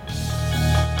Ελλάδα.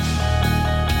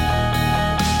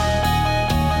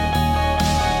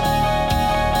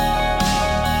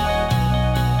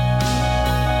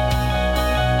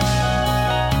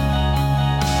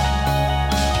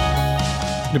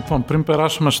 Λοιπόν, πριν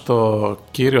περάσουμε στο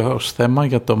κύριο θέμα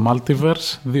για το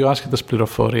Multiverse, δύο άσχετες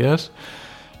πληροφορίες.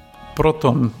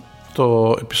 Πρώτον,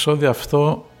 το επεισόδιο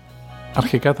αυτό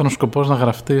αρχικά ήταν ο σκοπός να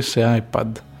γραφτεί σε iPad.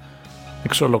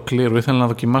 Εξ ολοκλήρου, ήθελα να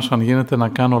δοκιμάσω αν γίνεται να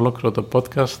κάνω ολόκληρο το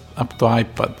podcast από το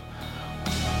iPad.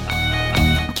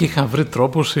 Και είχα βρει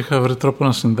τρόπο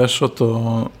να συνδέσω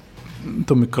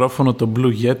το μικρόφωνο, το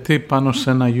Blue Yeti, πάνω σε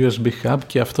ένα USB hub,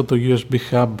 και αυτό το USB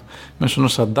hub μέσω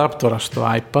ενός αντάπτορα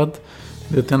στο iPad,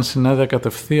 διότι αν συνέδεα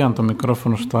κατευθείαν το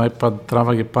μικρόφωνο στο iPad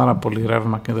τράβαγε πάρα πολύ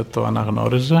ρεύμα και δεν το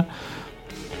αναγνώριζε,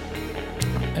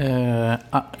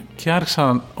 και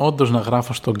άρχισα όντως να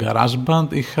γράφω στο GarageBand.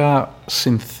 Είχα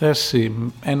συνθέσει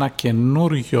ένα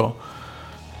καινούριο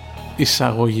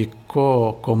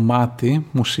εισαγωγικό κομμάτι,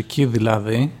 μουσική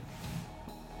δηλαδή,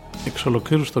 εξ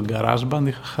ολοκλήρου στο GarageBand.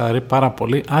 Είχα χαρεί πάρα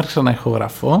πολύ, άρχισα να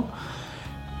ηχογραφώ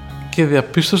και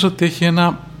διαπίστωσα ότι έχει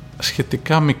ένα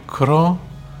σχετικά μικρό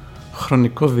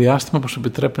χρονικό διάστημα που σου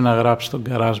επιτρέπει να γράψεις στο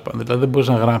GarageBand. Δηλαδή δεν μπορείς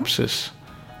να γράψεις,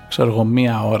 ξέρω εγώ,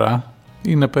 1 ώρα,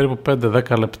 είναι περίπου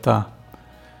 5-10 λεπτά.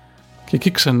 Και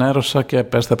εκεί ξενέρωσα και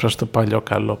επέστρεψα στο παλιό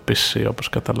καλό PC, όπως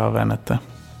καταλαβαίνετε.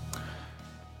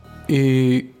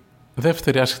 Η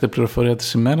δεύτερη άσχετη πληροφορία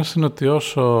της ημέρας είναι ότι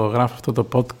όσο γράφω αυτό το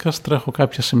podcast τρέχω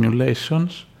κάποια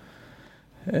simulations,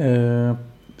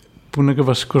 που είναι και ο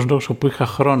βασικός λόγος όπου είχα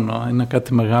χρόνο. Είναι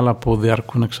κάτι μεγάλα που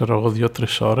διαρκούν, ξέρω εγώ,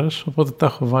 2-3 ώρες, οπότε τα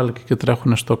έχω βάλει και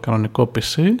τρέχουν στο κανονικό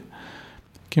PC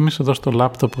και εμείς εδώ στο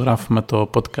laptop γράφουμε το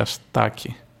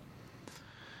podcast-τάκι.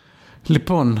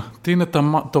 Λοιπόν, τι είναι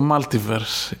το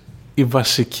Multiverse? Η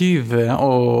βασική ιδέα,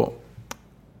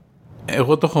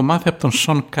 εγώ το έχω μάθει από τον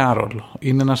Σον Κάρολ.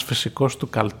 Είναι ένας φυσικός του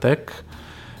Caltech,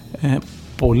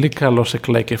 πολύ καλός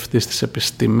εκλαϊκευτής της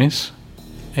επιστήμης.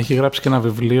 Έχει γράψει και ένα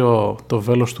βιβλίο, Το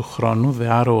βέλος του χρόνου,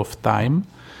 The Arrow of Time,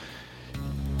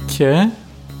 και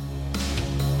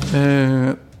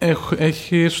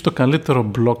έχει στο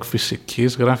καλύτερο blog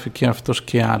φυσικής, γράφει και αυτός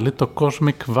και άλλοι, το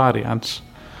Cosmic Variance,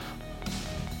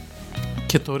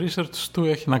 και το research του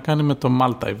έχει να κάνει με το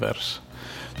Multiverse.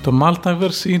 Το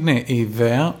Multiverse είναι η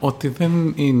ιδέα ότι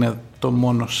δεν είναι το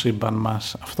μόνο σύμπαν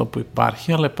μας αυτό που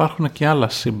υπάρχει, αλλά υπάρχουν και άλλα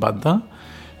σύμπαντα,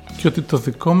 και ότι το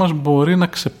δικό μας μπορεί να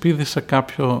ξεπήδει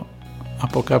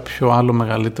από κάποιο άλλο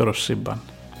μεγαλύτερο σύμπαν.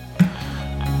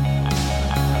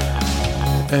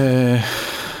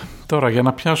 Τώρα, για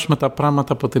να πιάσουμε τα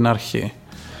πράγματα από την αρχή.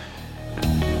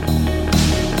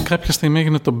 Κάποια στιγμή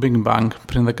έγινε το Big Bang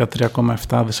πριν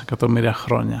 13,7 δισεκατομμύρια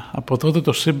χρόνια. Από τότε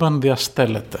το σύμπαν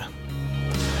διαστέλλεται.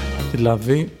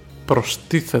 Δηλαδή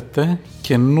προστίθεται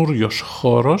καινούριος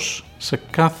χώρος σε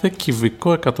κάθε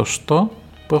κυβικό εκατοστό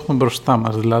που έχουμε μπροστά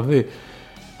μας. Δηλαδή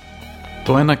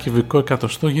το 1 κυβικό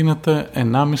εκατοστό γίνεται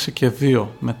 1,5 και 2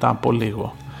 μετά από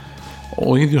λίγο.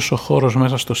 Ο ίδιος ο χώρος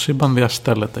μέσα στο σύμπαν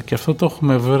διαστέλλεται, και αυτό το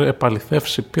έχουμε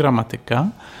επαληθεύσει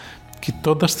πειραματικά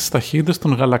κοιτώντας τις ταχύτητες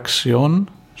των γαλαξιών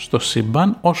στο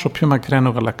σύμπαν. Όσο πιο μακριά είναι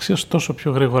ο γαλαξίας, τόσο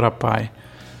πιο γρήγορα πάει.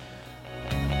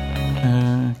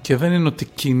 Και δεν είναι ότι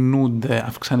κινούνται,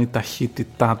 αυξάνει η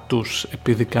ταχύτητά τους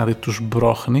επειδή κάτι τους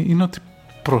μπρώχνει, είναι ότι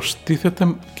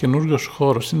προστίθεται καινούριος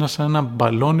χώρος. Είναι σαν ένα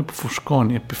μπαλόνι που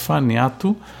φουσκώνει, η επιφάνειά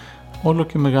του όλο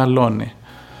και μεγαλώνει.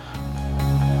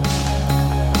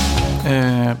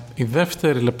 Η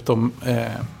δεύτερη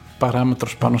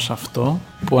παράμετρος πάνω σε αυτό,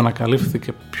 που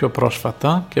ανακαλύφθηκε πιο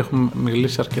πρόσφατα και έχουμε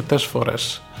μιλήσει αρκετές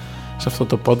φορές σε αυτό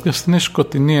το podcast είναι η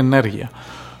σκοτεινή ενέργεια.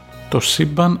 Το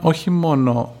σύμπαν όχι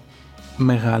μόνο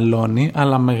μεγαλώνει,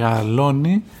 αλλά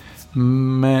μεγαλώνει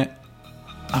με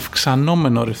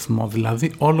αυξανόμενο ρυθμό,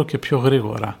 δηλαδή όλο και πιο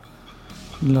γρήγορα.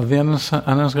 Δηλαδή αν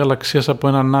ένας γαλαξίας από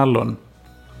έναν άλλον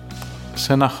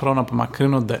σε ένα χρόνο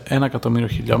απομακρύνονται 1 εκατομμύριο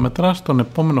χιλιόμετρα, στον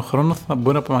επόμενο χρόνο θα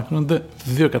μπορεί να απομακρύνονται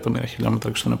 2 εκατομμύρια χιλιόμετρα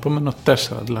και στον επόμενο 4,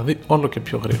 δηλαδή όλο και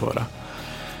πιο γρήγορα.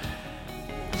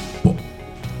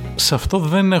 Σε αυτό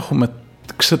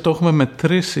το έχουμε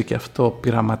μετρήσει και αυτό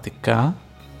πειραματικά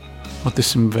ότι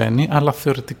συμβαίνει, αλλά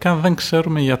θεωρητικά δεν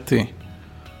ξέρουμε γιατί.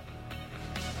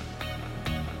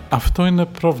 Αυτό είναι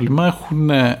πρόβλημα.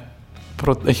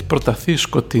 Έχει προταθεί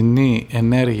σκοτεινή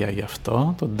ενέργεια γι'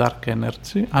 αυτό, το dark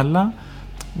energy, αλλά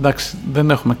εντάξει, δεν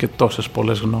έχουμε και τόσες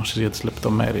πολλές γνώσεις για τις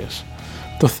λεπτομέρειες.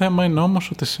 Το θέμα είναι όμως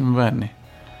ότι συμβαίνει.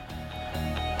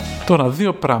 Τώρα,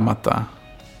 2 πράγματα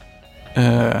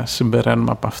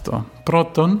συμπεραίνουμε από αυτό.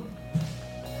 Πρώτον,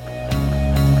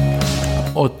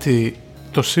 ότι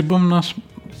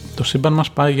το σύμπαν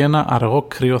μας πάει για ένα αργό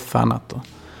κρύο θάνατο.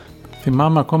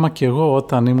 Θυμάμαι ακόμα και εγώ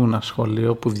όταν ήμουν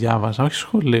σχολείο που διάβαζα, όχι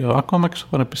σχολείο, ακόμα και στο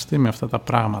πανεπιστήμιο αυτά τα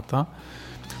πράγματα,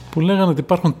 που λέγανε ότι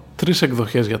υπάρχουν 3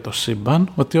 εκδοχές για το σύμπαν,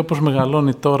 ότι όπως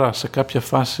μεγαλώνει τώρα σε κάποια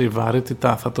φάση η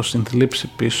βαρύτητα θα το συνθλίψει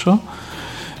πίσω,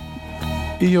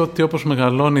 ή ότι όπως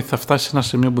μεγαλώνει θα φτάσει σε ένα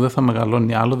σημείο που δεν θα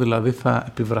μεγαλώνει άλλο, δηλαδή θα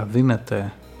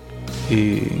επιβραδύνεται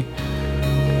η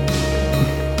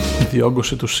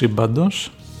διόγκωση του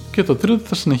σύμπαντος, και το τρίτο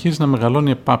θα συνεχίζει να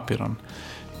μεγαλώνει επάπειρον.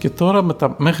 Και τώρα με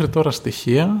τα μέχρι τώρα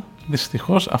στοιχεία,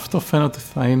 δυστυχώς αυτό φαίνεται ότι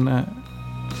θα είναι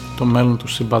το μέλλον του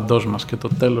σύμπαντός μας και το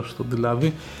τέλος του,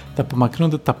 δηλαδή θα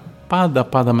απομακρύνονται τα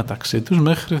πάντα μεταξύ τους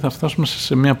μέχρι θα φτάσουμε σε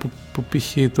σημεία που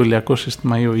π.χ. το ηλιακό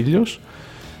σύστημα ή ο ήλιος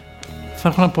θα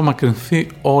έχουν απομακρυνθεί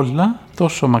όλα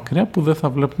τόσο μακριά που δεν θα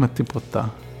βλέπουμε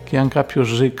τίποτα. Και αν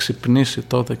κάποιος ξυπνήσει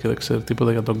τότε και δεν ξέρει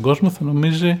τίποτα για τον κόσμο, θα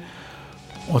νομίζει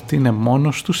ότι είναι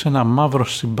μόνος του σε ένα μαύρο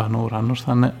σύμπαν. Ο ουρανός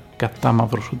θα είναι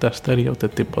κατάμαυρος, ούτε αστέρια ούτε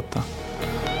τίποτα.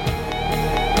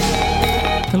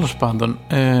 Τέλος πάντων,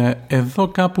 εδώ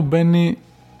κάπου μπαίνει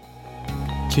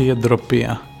και η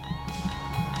εντροπία.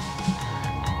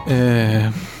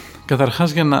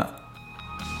 Καταρχάς, για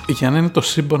να είναι το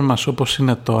σύμπαν μας όπως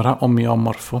είναι τώρα,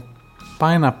 ομοιόμορφο,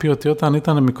 πάει να πει ότι όταν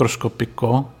ήταν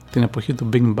μικροσκοπικό, την εποχή του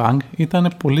Big Bang,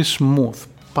 ήταν πολύ smooth,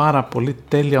 πάρα πολύ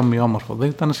τέλεια ομοιόμορφο, δεν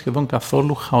ήταν σχεδόν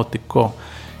καθόλου χαοτικό,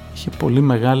 είχε πολύ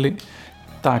μεγάλη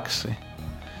τάξη.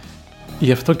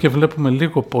 Γι' αυτό και βλέπουμε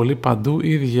λίγο πολύ παντού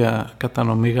ίδια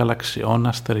κατανομή γαλαξιών,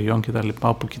 αστεριών κτλ.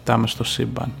 Όπου κοιτάμε στο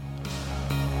σύμπαν.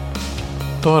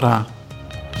 Τώρα,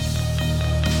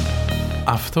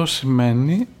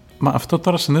 αυτό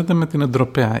τώρα συνδέεται με την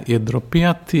εντροπία. Η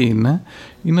εντροπία τι είναι?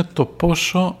 Είναι το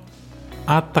πόσο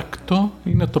άτακτο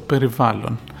είναι το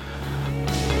περιβάλλον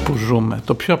που ζούμε.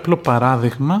 Το πιο απλό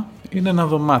παράδειγμα είναι ένα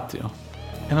δωμάτιο.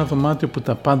 Ένα δωμάτιο που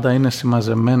τα πάντα είναι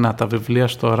συμμαζεμένα, τα βιβλία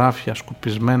στο ράφια,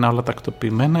 σκουπισμένα, όλα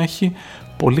τακτοποιημένα, έχει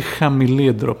πολύ χαμηλή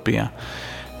εντροπία.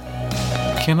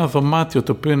 Και ένα δωμάτιο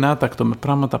το οποίο είναι άτακτο με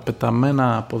πράγματα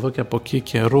πεταμένα από εδώ και από εκεί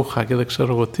και ρούχα και δεν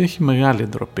ξέρω εγώ τι, έχει μεγάλη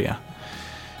εντροπία.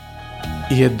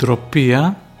 Η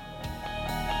εντροπία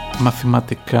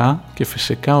μαθηματικά και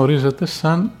φυσικά ορίζεται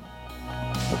σαν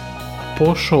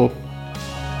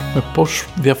με πόσους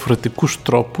διαφορετικούς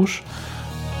τρόπους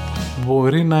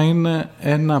μπορεί να είναι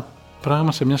ένα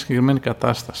πράγμα σε μια συγκεκριμένη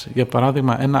κατάσταση. Για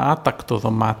παράδειγμα, ένα άτακτο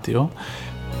δωμάτιο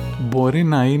μπορεί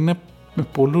να είναι με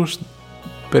πολλούς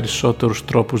περισσότερους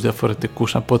τρόπους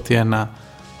διαφορετικούς από ότι ένα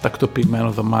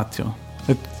τακτοποιημένο δωμάτιο.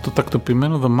 Το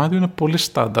τακτοποιημένο δωμάτιο είναι πολύ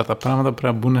στάνταρ. Τα πράγματα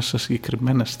πρέπει να μπουν σε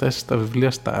συγκεκριμένες θέσεις, τα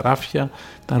βιβλία στα ράφια,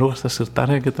 τα ρούχα στα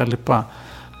συρτάρια κτλ.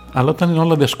 Αλλά όταν είναι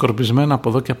όλα διασκορπισμένα από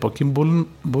εδώ και από εκεί, μπορούν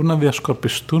να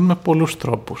διασκορπιστούν με πολλούς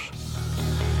τρόπους.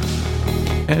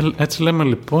 Έτσι λέμε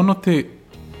λοιπόν ότι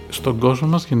στον κόσμο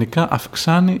μας γενικά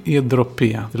αυξάνει η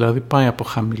εντροπία, δηλαδή πάει από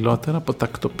χαμηλότερα, από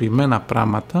τακτοποιημένα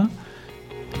πράγματα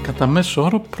κατά μέσο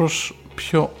όρο προς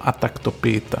πιο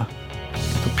ατακτοποιητά.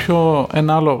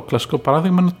 Ένα άλλο κλασικό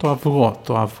παράδειγμα είναι το αυγό.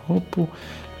 Το αυγό που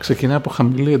ξεκινάει από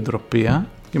χαμηλή εντροπία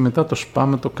και μετά το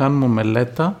σπάμε, το κάνουμε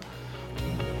μελέτα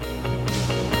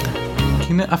και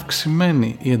είναι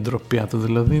αυξημένη η εντροπία του,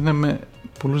 δηλαδή είναι με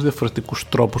πολλούς διαφορετικούς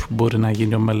τρόπους που μπορεί να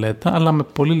γίνει ομελέτα, αλλά με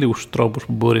πολύ λίγους τρόπους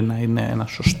που μπορεί να είναι ένα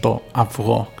σωστό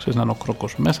αυγό. Ξέρεις, να είναι ο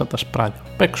κρόκος μέσα, τα σπράγια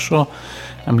απ' έξω,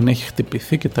 να μην έχει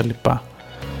χτυπηθεί κτλ.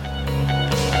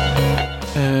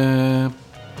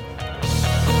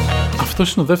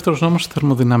 Αυτός είναι ο δεύτερος νόμος της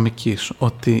θερμοδυναμικής,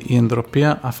 ότι η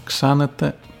εντροπία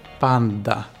αυξάνεται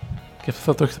πάντα. Και αυτό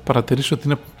θα το έχετε παρατηρήσει ότι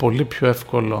είναι πολύ πιο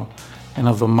εύκολο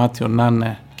ένα δωμάτιο να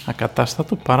είναι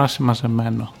ακατάστατο παρά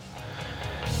συμμαζεμένο.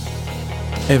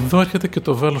 Εδώ έρχεται και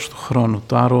το βέλος του χρόνου,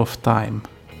 το arrow of time.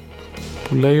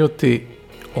 που λέει ότι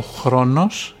ο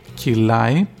χρόνος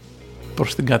κυλάει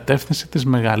προς την κατεύθυνση της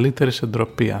μεγαλύτερης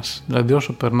εντροπίας. Δηλαδή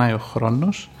όσο περνάει ο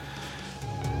χρόνος,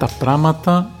 τα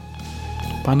πράγματα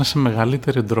πάνε σε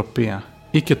μεγαλύτερη εντροπία.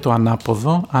 Ή και το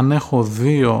ανάποδο, αν έχω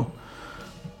δύο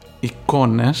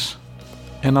εικόνες,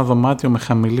 ένα δωμάτιο με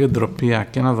χαμηλή εντροπία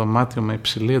και ένα δωμάτιο με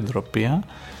υψηλή εντροπία,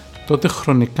 τότε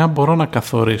χρονικά μπορώ να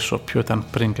καθορίσω ποιο ήταν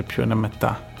πριν και ποιο είναι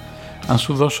μετά. Αν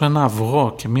σου δώσω ένα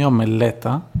αυγό και μία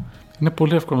ομελέτα, είναι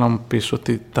πολύ εύκολο να μου πεις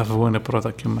ότι τα αυγό είναι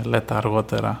πρώτα και η ομελέτα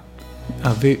αργότερα.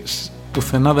 Δηλαδή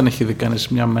πουθενά δεν έχει δει κανείς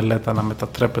μια ομελέτα να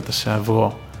μετατρέπεται σε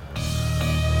αυγό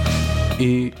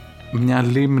ή μια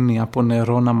λίμνη από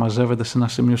νερό να μαζεύεται σε ένα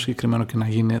σημείο συγκεκριμένο και να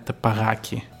γίνεται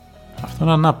παγάκι. Αυτό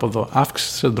είναι ανάποδο.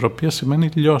 Αύξηση της εντροπίας σημαίνει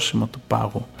λιώσιμο του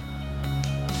πάγου.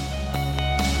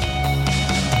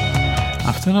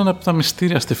 Αυτό είναι ένα από τα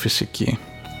μυστήρια στη φυσική.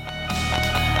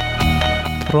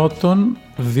 Πρώτον,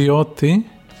 διότι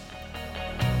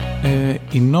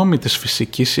οι νόμοι της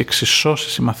φυσικής, οι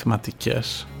εξισώσεις οι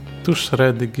μαθηματικές, του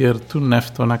Σρέντιγκερ, του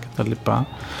Νεύτωνα κτλ.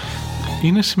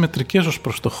 Είναι συμμετρικές ως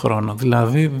προς το χρόνο.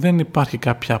 Δηλαδή δεν υπάρχει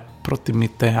κάποια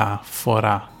προτιμητέα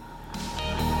φορά.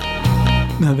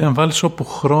 Δηλαδή αν βάλεις όπου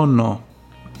χρόνο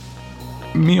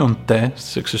μείον t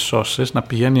στις εξισώσεις, να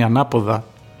πηγαίνει ανάποδα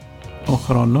ο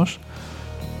χρόνος,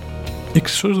 οι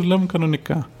εξισώσεις δουλεύουν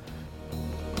κανονικά.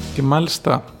 Και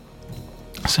μάλιστα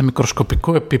σε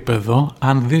μικροσκοπικό επίπεδο,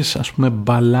 αν δεις ας πούμε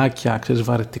μπαλάκια, ξέρεις,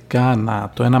 βαρυτικά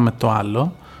το ένα με το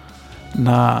άλλο,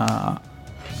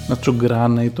 να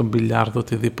τσουγκράνε ή τον μπιλιάρδο,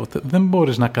 οτιδήποτε, δεν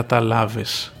μπορείς να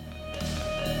καταλάβεις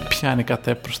ποια είναι η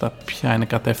κατέπροστα, ποια είναι η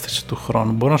κατεύθυνση του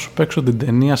χρόνου. Μπορώ να σου παίξω την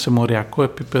ταινία σε μοριακό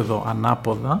επίπεδο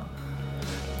ανάποδα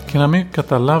και να μην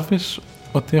καταλάβεις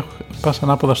ότι πας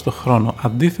ανάποδα στο χρόνο.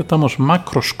 Αντίθετα όμως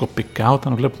μακροσκοπικά,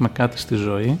 όταν βλέπουμε κάτι στη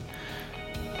ζωή,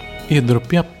 η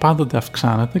εντροπία πάντοτε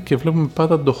αυξάνεται και βλέπουμε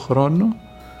πάντα τον χρόνο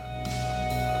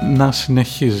να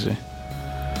συνεχίζει.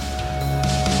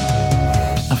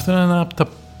 Αυτό είναι ένα από τα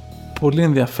πολύ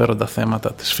ενδιαφέροντα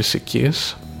θέματα της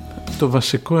φυσικής. Το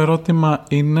βασικό ερώτημα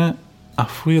είναι,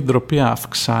 αφού η εντροπία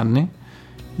αυξάνει,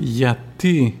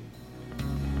 γιατί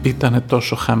ήταν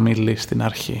τόσο χαμηλή στην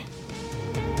αρχή?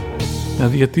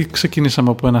 Δηλαδή γιατί ξεκινήσαμε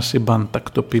από ένα σύμπαν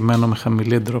τακτοποιημένο με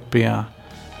χαμηλή εντροπία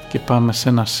και πάμε σε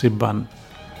ένα σύμπαν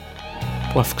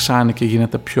που αυξάνει και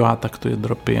γίνεται πιο άτακτο η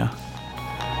εντροπία?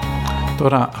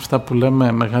 Τώρα αυτά που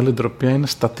λέμε μεγάλη εντροπία είναι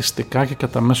στατιστικά και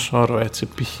κατά μέσο όρο, έτσι.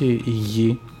 Π.χ. η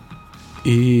γη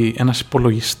ή ένας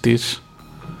υπολογιστής,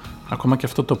 ακόμα και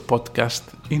αυτό το podcast,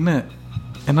 είναι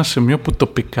ένα σημείο που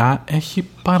τοπικά έχει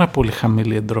πάρα πολύ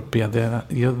χαμηλή εντροπία,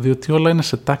 διότι όλα είναι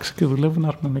σε τάξη και δουλεύουν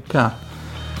αρμονικά.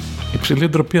 Υψηλή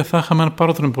εντροπία θα είχαμε αν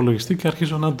πάρω τον υπολογιστή και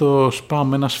αρχίζω να το σπάω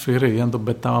με ένα σφυρί ή να τον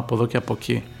πετάω από εδώ και από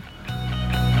εκεί.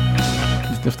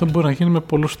 Γιατί αυτό μπορεί να γίνει με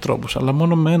πολλούς τρόπους, αλλά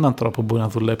μόνο με έναν τρόπο μπορεί να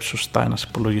δουλέψει σωστά ένας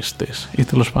υπολογιστής, ή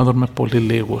τέλος πάντων με πολύ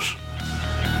λίγους.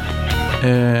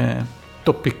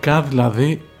 Τοπικά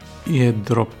δηλαδή η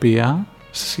εντροπία,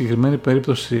 στη συγκεκριμένη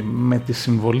περίπτωση με τη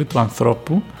συμβολή του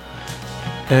ανθρώπου,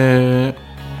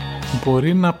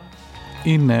 μπορεί να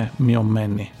είναι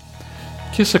μειωμένη.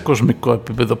 Και σε κοσμικό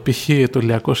επίπεδο, π.χ. το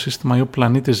ηλιακό σύστημα ή ο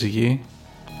πλανήτης Γη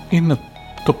είναι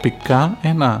τοπικά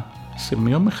ένα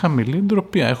σημείο με χαμηλή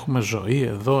εντροπία. Έχουμε ζωή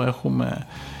εδώ, έχουμε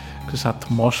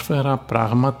ατμόσφαιρα,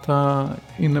 πράγματα,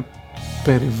 είναι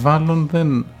περιβάλλον,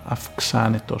 δεν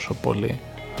αυξάνει τόσο πολύ.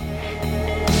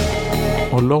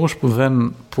 Ο λόγος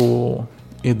που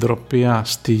η εντροπία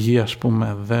στη Γη, ας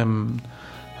πούμε,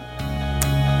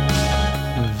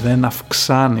 δεν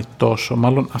αυξάνει τόσο,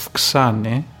 μάλλον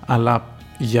αυξάνει, αλλά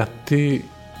γιατί,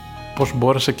 πώς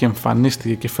μπόρεσε και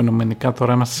εμφανίστηκε και φαινομενικά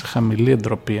τώρα είμαστε σε χαμηλή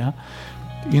εντροπία,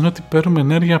 είναι ότι παίρνουμε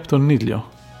ενέργεια από τον ήλιο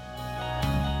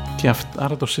και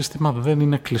άρα το σύστημα δεν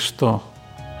είναι κλειστό.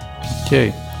 Okay.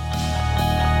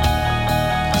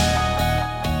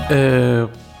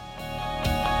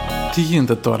 Τι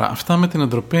γίνεται τώρα? Αυτά με την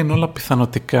εντροπία είναι όλα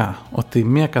πιθανοτικά, ότι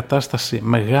μια κατάσταση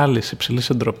μεγάλης υψηλής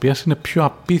εντροπίας είναι πιο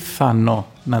απίθανο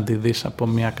να τη δεις από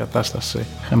μια κατάσταση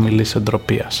χαμηλής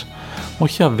εντροπίας.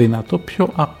 Όχι αδύνατο, πιο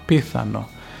απίθανο.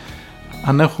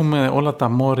 Αν έχουμε όλα τα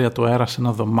μόρια του αέρα σε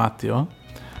ένα δωμάτιο,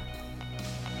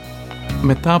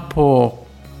 μετά από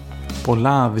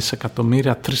πολλά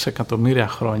δισεκατομμύρια, 3 εκατομμύρια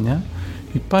χρόνια,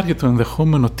 υπάρχει το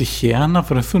ενδεχόμενο τυχαία να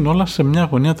βρεθούν όλα σε μια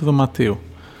γωνία του δωματίου.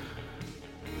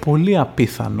 Πολύ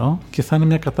απίθανο και θα είναι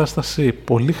μια κατάσταση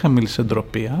πολύ χαμηλής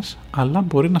εντροπίας, αλλά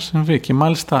μπορεί να συμβεί. Και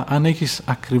μάλιστα αν έχεις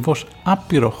ακριβώς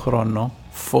άπειρο χρόνο,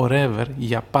 forever,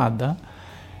 για πάντα,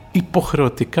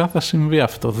 υποχρεωτικά θα συμβεί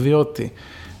αυτό, διότι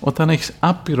όταν έχεις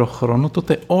άπειρο χρόνο,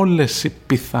 τότε όλες οι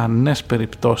πιθανές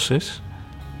περιπτώσεις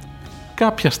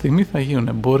κάποια στιγμή θα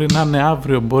γίνουν. Μπορεί να είναι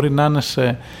αύριο, μπορεί να είναι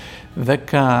σε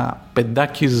 15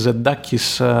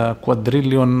 ζεντάκης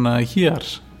quadrillion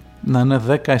years, να είναι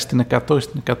 10 στην 100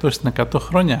 στην 100 στην 100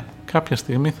 χρόνια. Κάποια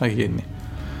στιγμή θα γίνει.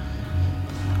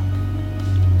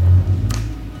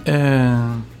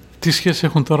 Τι σχέση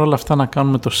έχουν τώρα όλα αυτά να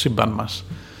κάνουν με το σύμπαν μας?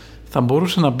 Θα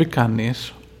μπορούσε να μπει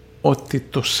κανείς ότι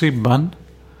το σύμπαν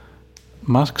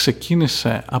μας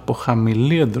ξεκίνησε από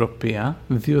χαμηλή εντροπία,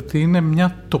 διότι είναι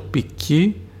μια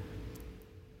τοπική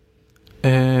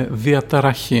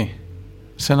διαταραχή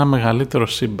σε ένα μεγαλύτερο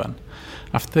σύμπαν.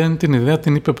 Αυτή την ιδέα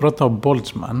την είπε πρώτα ο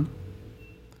Μπόλτζμαν,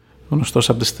 γνωστός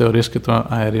από τις θεωρίες και των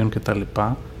αερίων και τα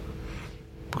λοιπά,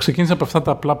 που ξεκίνησε από αυτά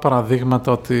τα απλά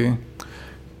παραδείγματα ότι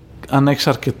αν έχεις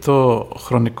αρκετό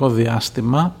χρονικό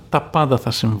διάστημα τα πάντα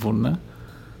θα συμβούν,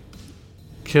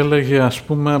 και έλεγε, ας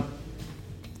πούμε,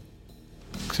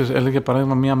 έλεγε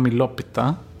παράδειγμα μια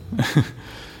μιλόπιτα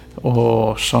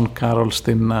ο Σον Κάρολ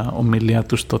στην ομιλία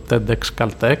του στο TEDx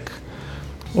Caltech,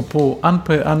 όπου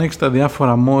αν έχεις τα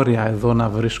διάφορα μόρια εδώ να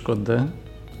βρίσκονται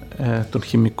των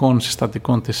χημικών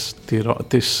συστατικών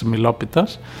της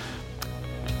μιλόπιτας,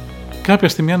 κάποια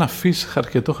στιγμή αν αφήσεις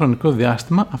αρκετό χρονικό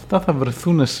διάστημα, αυτά θα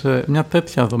βρεθούν σε μια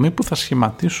τέτοια δομή που θα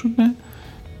σχηματίσουν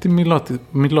τη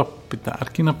μιλόπιτα,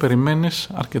 αρκεί να περιμένεις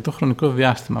αρκετό χρονικό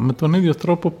διάστημα. Με τον ίδιο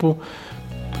τρόπο που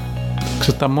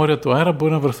τα μόρια του αέρα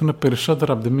μπορεί να βρεθούν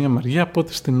περισσότερα από τη μία μεριά από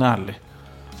ό,τι στην άλλη.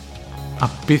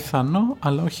 Απίθανο,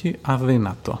 αλλά όχι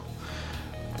αδύνατο.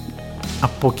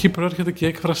 Από εκεί προέρχεται και η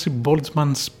έκφραση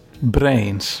Boltzmann's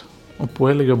brains, όπου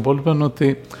έλεγε ο Boltzmann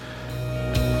ότι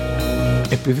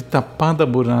επειδή τα πάντα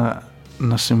μπορεί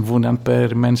να συμβούν αν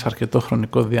περιμένεις αρκετό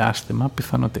χρονικό διάστημα,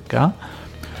 πιθανοτικά,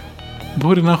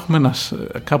 μπορεί να έχουμε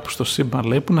κάπου στο σύμπαν,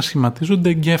 λέει, που να σχηματίζονται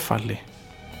εγκέφαλοι,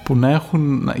 που να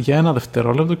έχουν για ένα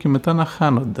δευτερόλεπτο και μετά να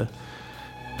χάνονται.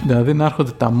 Δηλαδή να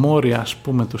έρχονται τα μόρια, ας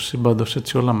πούμε, του σύμπαντος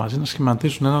έτσι όλα μαζί, να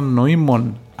σχηματίζουν έναν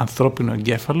νοήμον ανθρώπινο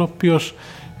εγκέφαλο, ο οποίος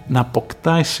να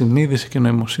αποκτάει συνείδηση και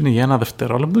νοημοσύνη για ένα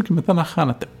δευτερόλεπτο και μετά να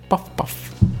χάνεται. Παφ, παφ.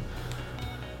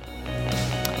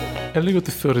 Έλεγε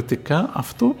ότι θεωρητικά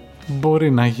αυτό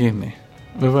μπορεί να γίνει.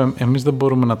 Βέβαια, εμείς δεν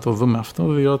μπορούμε να το δούμε αυτό,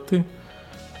 διότι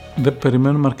δεν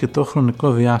περιμένουμε αρκετό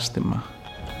χρονικό διάστημα.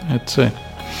 Έτσι.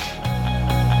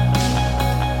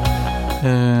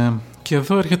 Και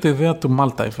εδώ έρχεται η ιδέα του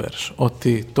multiverse,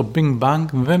 ότι το Big Bang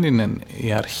δεν είναι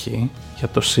η αρχή για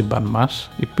το σύμπαν μας,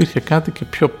 υπήρχε κάτι και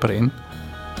πιο πριν.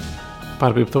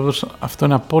 Παρεμπιπτόντως, αυτό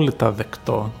είναι απόλυτα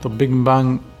δεκτό. Το Big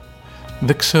Bang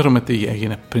δεν ξέρουμε τι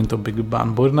έγινε πριν το Big Bang.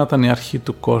 Μπορεί να ήταν η αρχή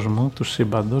του κόσμου, του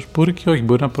σύμπαντος, μπορεί και όχι,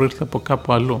 μπορεί να προήλθε από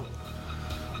κάπου αλλού.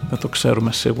 Δεν το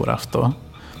ξέρουμε σίγουρα αυτό.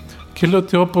 Και λέω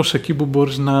ότι όπως εκεί που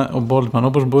μπορείς ο Boltzmann,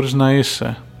 όπως μπορείς να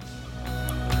είσαι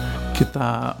και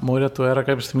τα μόρια του αέρα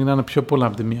κάποια στιγμή να είναι πιο πολλά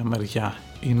από τη μία μεριά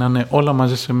ή να είναι όλα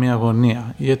μαζί σε μία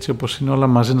γωνία, ή έτσι όπως είναι όλα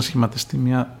μαζί να σχηματιστεί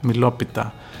μία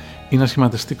μιλόπιτα ή να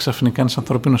σχηματιστεί ξαφνικά ένας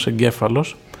ανθρώπινος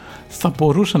εγκέφαλος, θα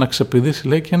μπορούσε να ξεπηδήσει,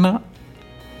 λέει, και ένα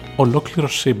ολόκληρο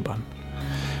σύμπαν.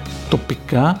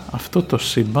 Τοπικά αυτό το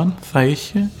σύμπαν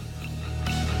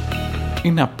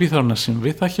είναι απίθανο να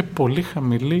συμβεί, θα είχε πολύ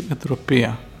χαμηλή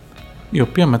εντροπία, η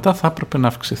οποία μετά θα έπρεπε να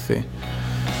αυξηθεί.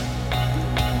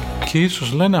 Και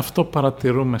ίσως, λένε, αυτό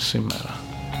παρατηρούμε σήμερα.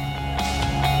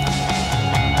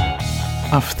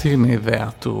 Αυτή είναι η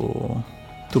ιδέα του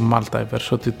multiverse,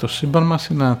 ότι το σύμπαν μας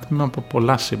είναι ένα τμήμα από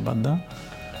πολλά σύμπαντα.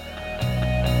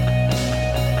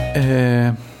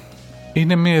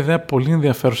 Είναι μια ιδέα πολύ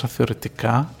ενδιαφέρουσα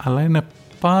θεωρητικά, αλλά είναι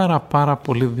πάρα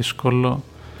πολύ δύσκολο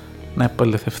να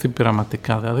επαληθευτεί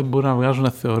πειραματικά. Δηλαδή μπορεί να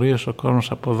βγάζουν θεωρίες ο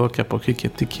κόσμος από εδώ και από εκεί και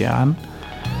τι και αν,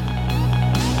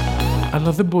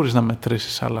 αλλά δεν μπορείς να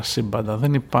μετρήσεις άλλα σύμπαντα.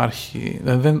 Δεν υπάρχει,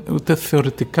 ούτε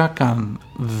θεωρητικά καν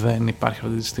δεν υπάρχει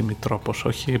αυτή τη στιγμή τρόπος,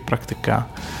 όχι πρακτικά.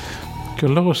 Και ο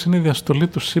λόγος είναι η διαστολή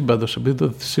του σύμπαντος. Επειδή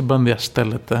το σύμπαν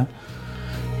διαστέλλεται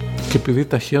και επειδή η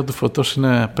ταχύτητα του φωτός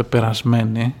είναι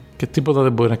πεπερασμένη και τίποτα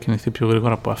δεν μπορεί να κινηθεί πιο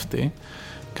γρήγορα από αυτή,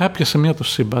 κάποια σημεία του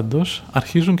σύμπαντος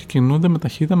αρχίζουν και κινούνται με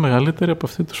ταχύτητα μεγαλύτερη από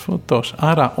αυτή του φωτός.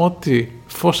 Άρα ό,τι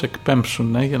φως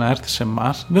εκπέμψουν για να έρθει σε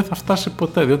εμάς δεν θα φτάσει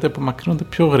ποτέ, διότι απομακρύνονται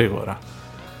πιο γρήγορα.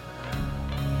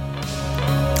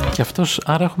 Και αυτός,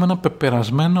 άρα έχουμε ένα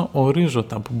πεπερασμένο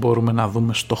ορίζοντα που μπορούμε να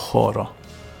δούμε στο χώρο,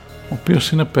 ο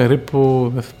οποίος είναι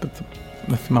περίπου,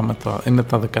 δεν θυμάμαι τώρα, είναι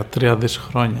τα 13 δις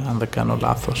χρόνια αν δεν κάνω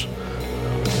λάθος.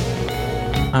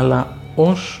 Αλλά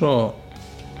όσο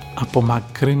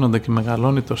απομακρύνονται και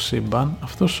μεγαλώνει το σύμπαν,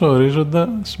 αυτός ο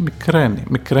ορίζοντας μικραίνει.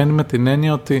 Μικραίνει με την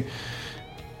έννοια ότι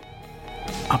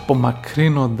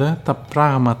απομακρύνονται τα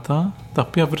πράγματα τα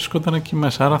οποία βρίσκονταν εκεί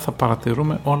μέσα. Άρα θα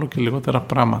παρατηρούμε όλο και λιγότερα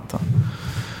πράγματα.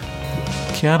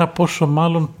 Και άρα πόσο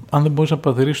μάλλον, αν δεν μπορείς να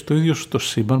παρατηρήσεις το ίδιο σου το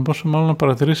σύμπαν, πόσο μάλλον να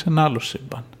παρατηρήσεις ένα άλλο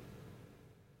σύμπαν.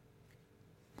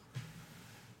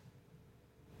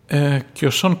 Και ο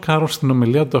Σον Κάρολ στην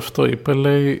ομιλία του αυτό είπε,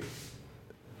 λέει,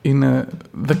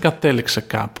 δεν κατέληξε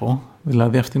κάπου,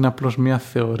 δηλαδή αυτή είναι απλώς μια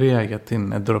θεωρία για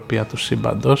την εντροπία του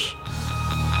σύμπαντος.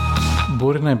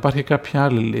 Μπορεί να υπάρχει κάποια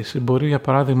άλλη λύση, μπορεί για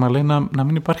παράδειγμα, λέει, να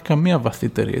μην υπάρχει καμία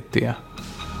βαθύτερη αιτία.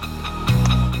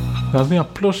 Δηλαδή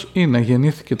απλώς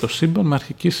γεννήθηκε το σύμπαν με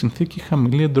αρχική συνθήκη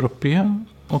χαμηλή εντροπία,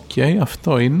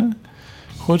 αυτό είναι,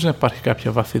 χωρίς να υπάρχει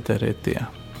κάποια βαθύτερη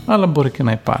αιτία. Αλλά μπορεί και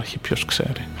να υπάρχει, ποιος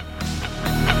ξέρει.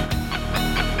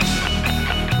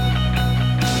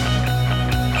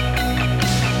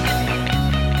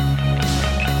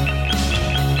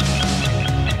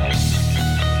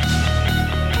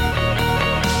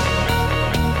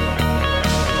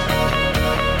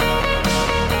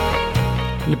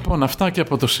 Λοιπόν, αυτά και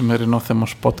από το σημερινό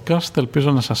Θέμος Podcast.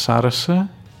 Ελπίζω να σας άρεσε.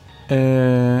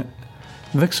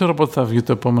 Δεν ξέρω πότε θα βγει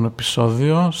το επόμενο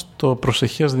επεισόδιο. Στο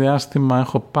προσεχές διάστημα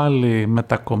έχω πάλι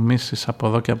μετακομίσεις από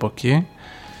εδώ και από εκεί.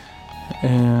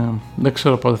 Δεν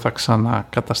ξέρω πότε θα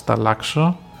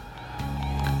ξανακατασταλάξω.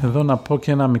 Εδώ να πω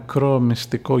και ένα μικρό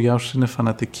μυστικό για όσους είναι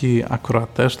φανατικοί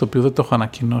ακροατές, το οποίο δεν το έχω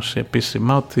ανακοινώσει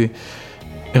επίσημα, ότι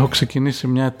έχω ξεκινήσει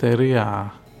μια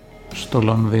εταιρεία στο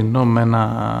Λονδίνο με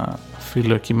ένα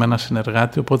φίλο εκεί, με ένα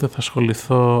συνεργάτη, οπότε θα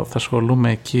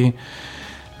ασχολούμαι εκεί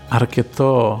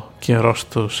αρκετό καιρό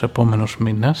στους επόμενους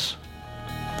μήνες.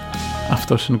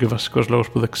 Αυτός είναι και ο βασικός λόγος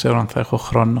που δεν ξέρω αν θα έχω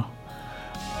χρόνο.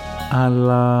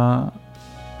 Αλλά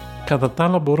κατά τα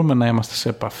άλλα μπορούμε να είμαστε σε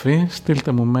επαφή.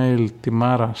 Στείλτε μου mail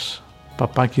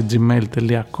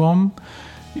timaras@gmail.com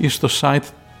ή στο site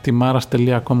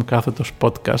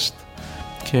timaras.com/podcast.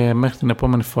 Και μέχρι την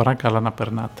επόμενη φορά, καλά να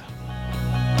περνάτε.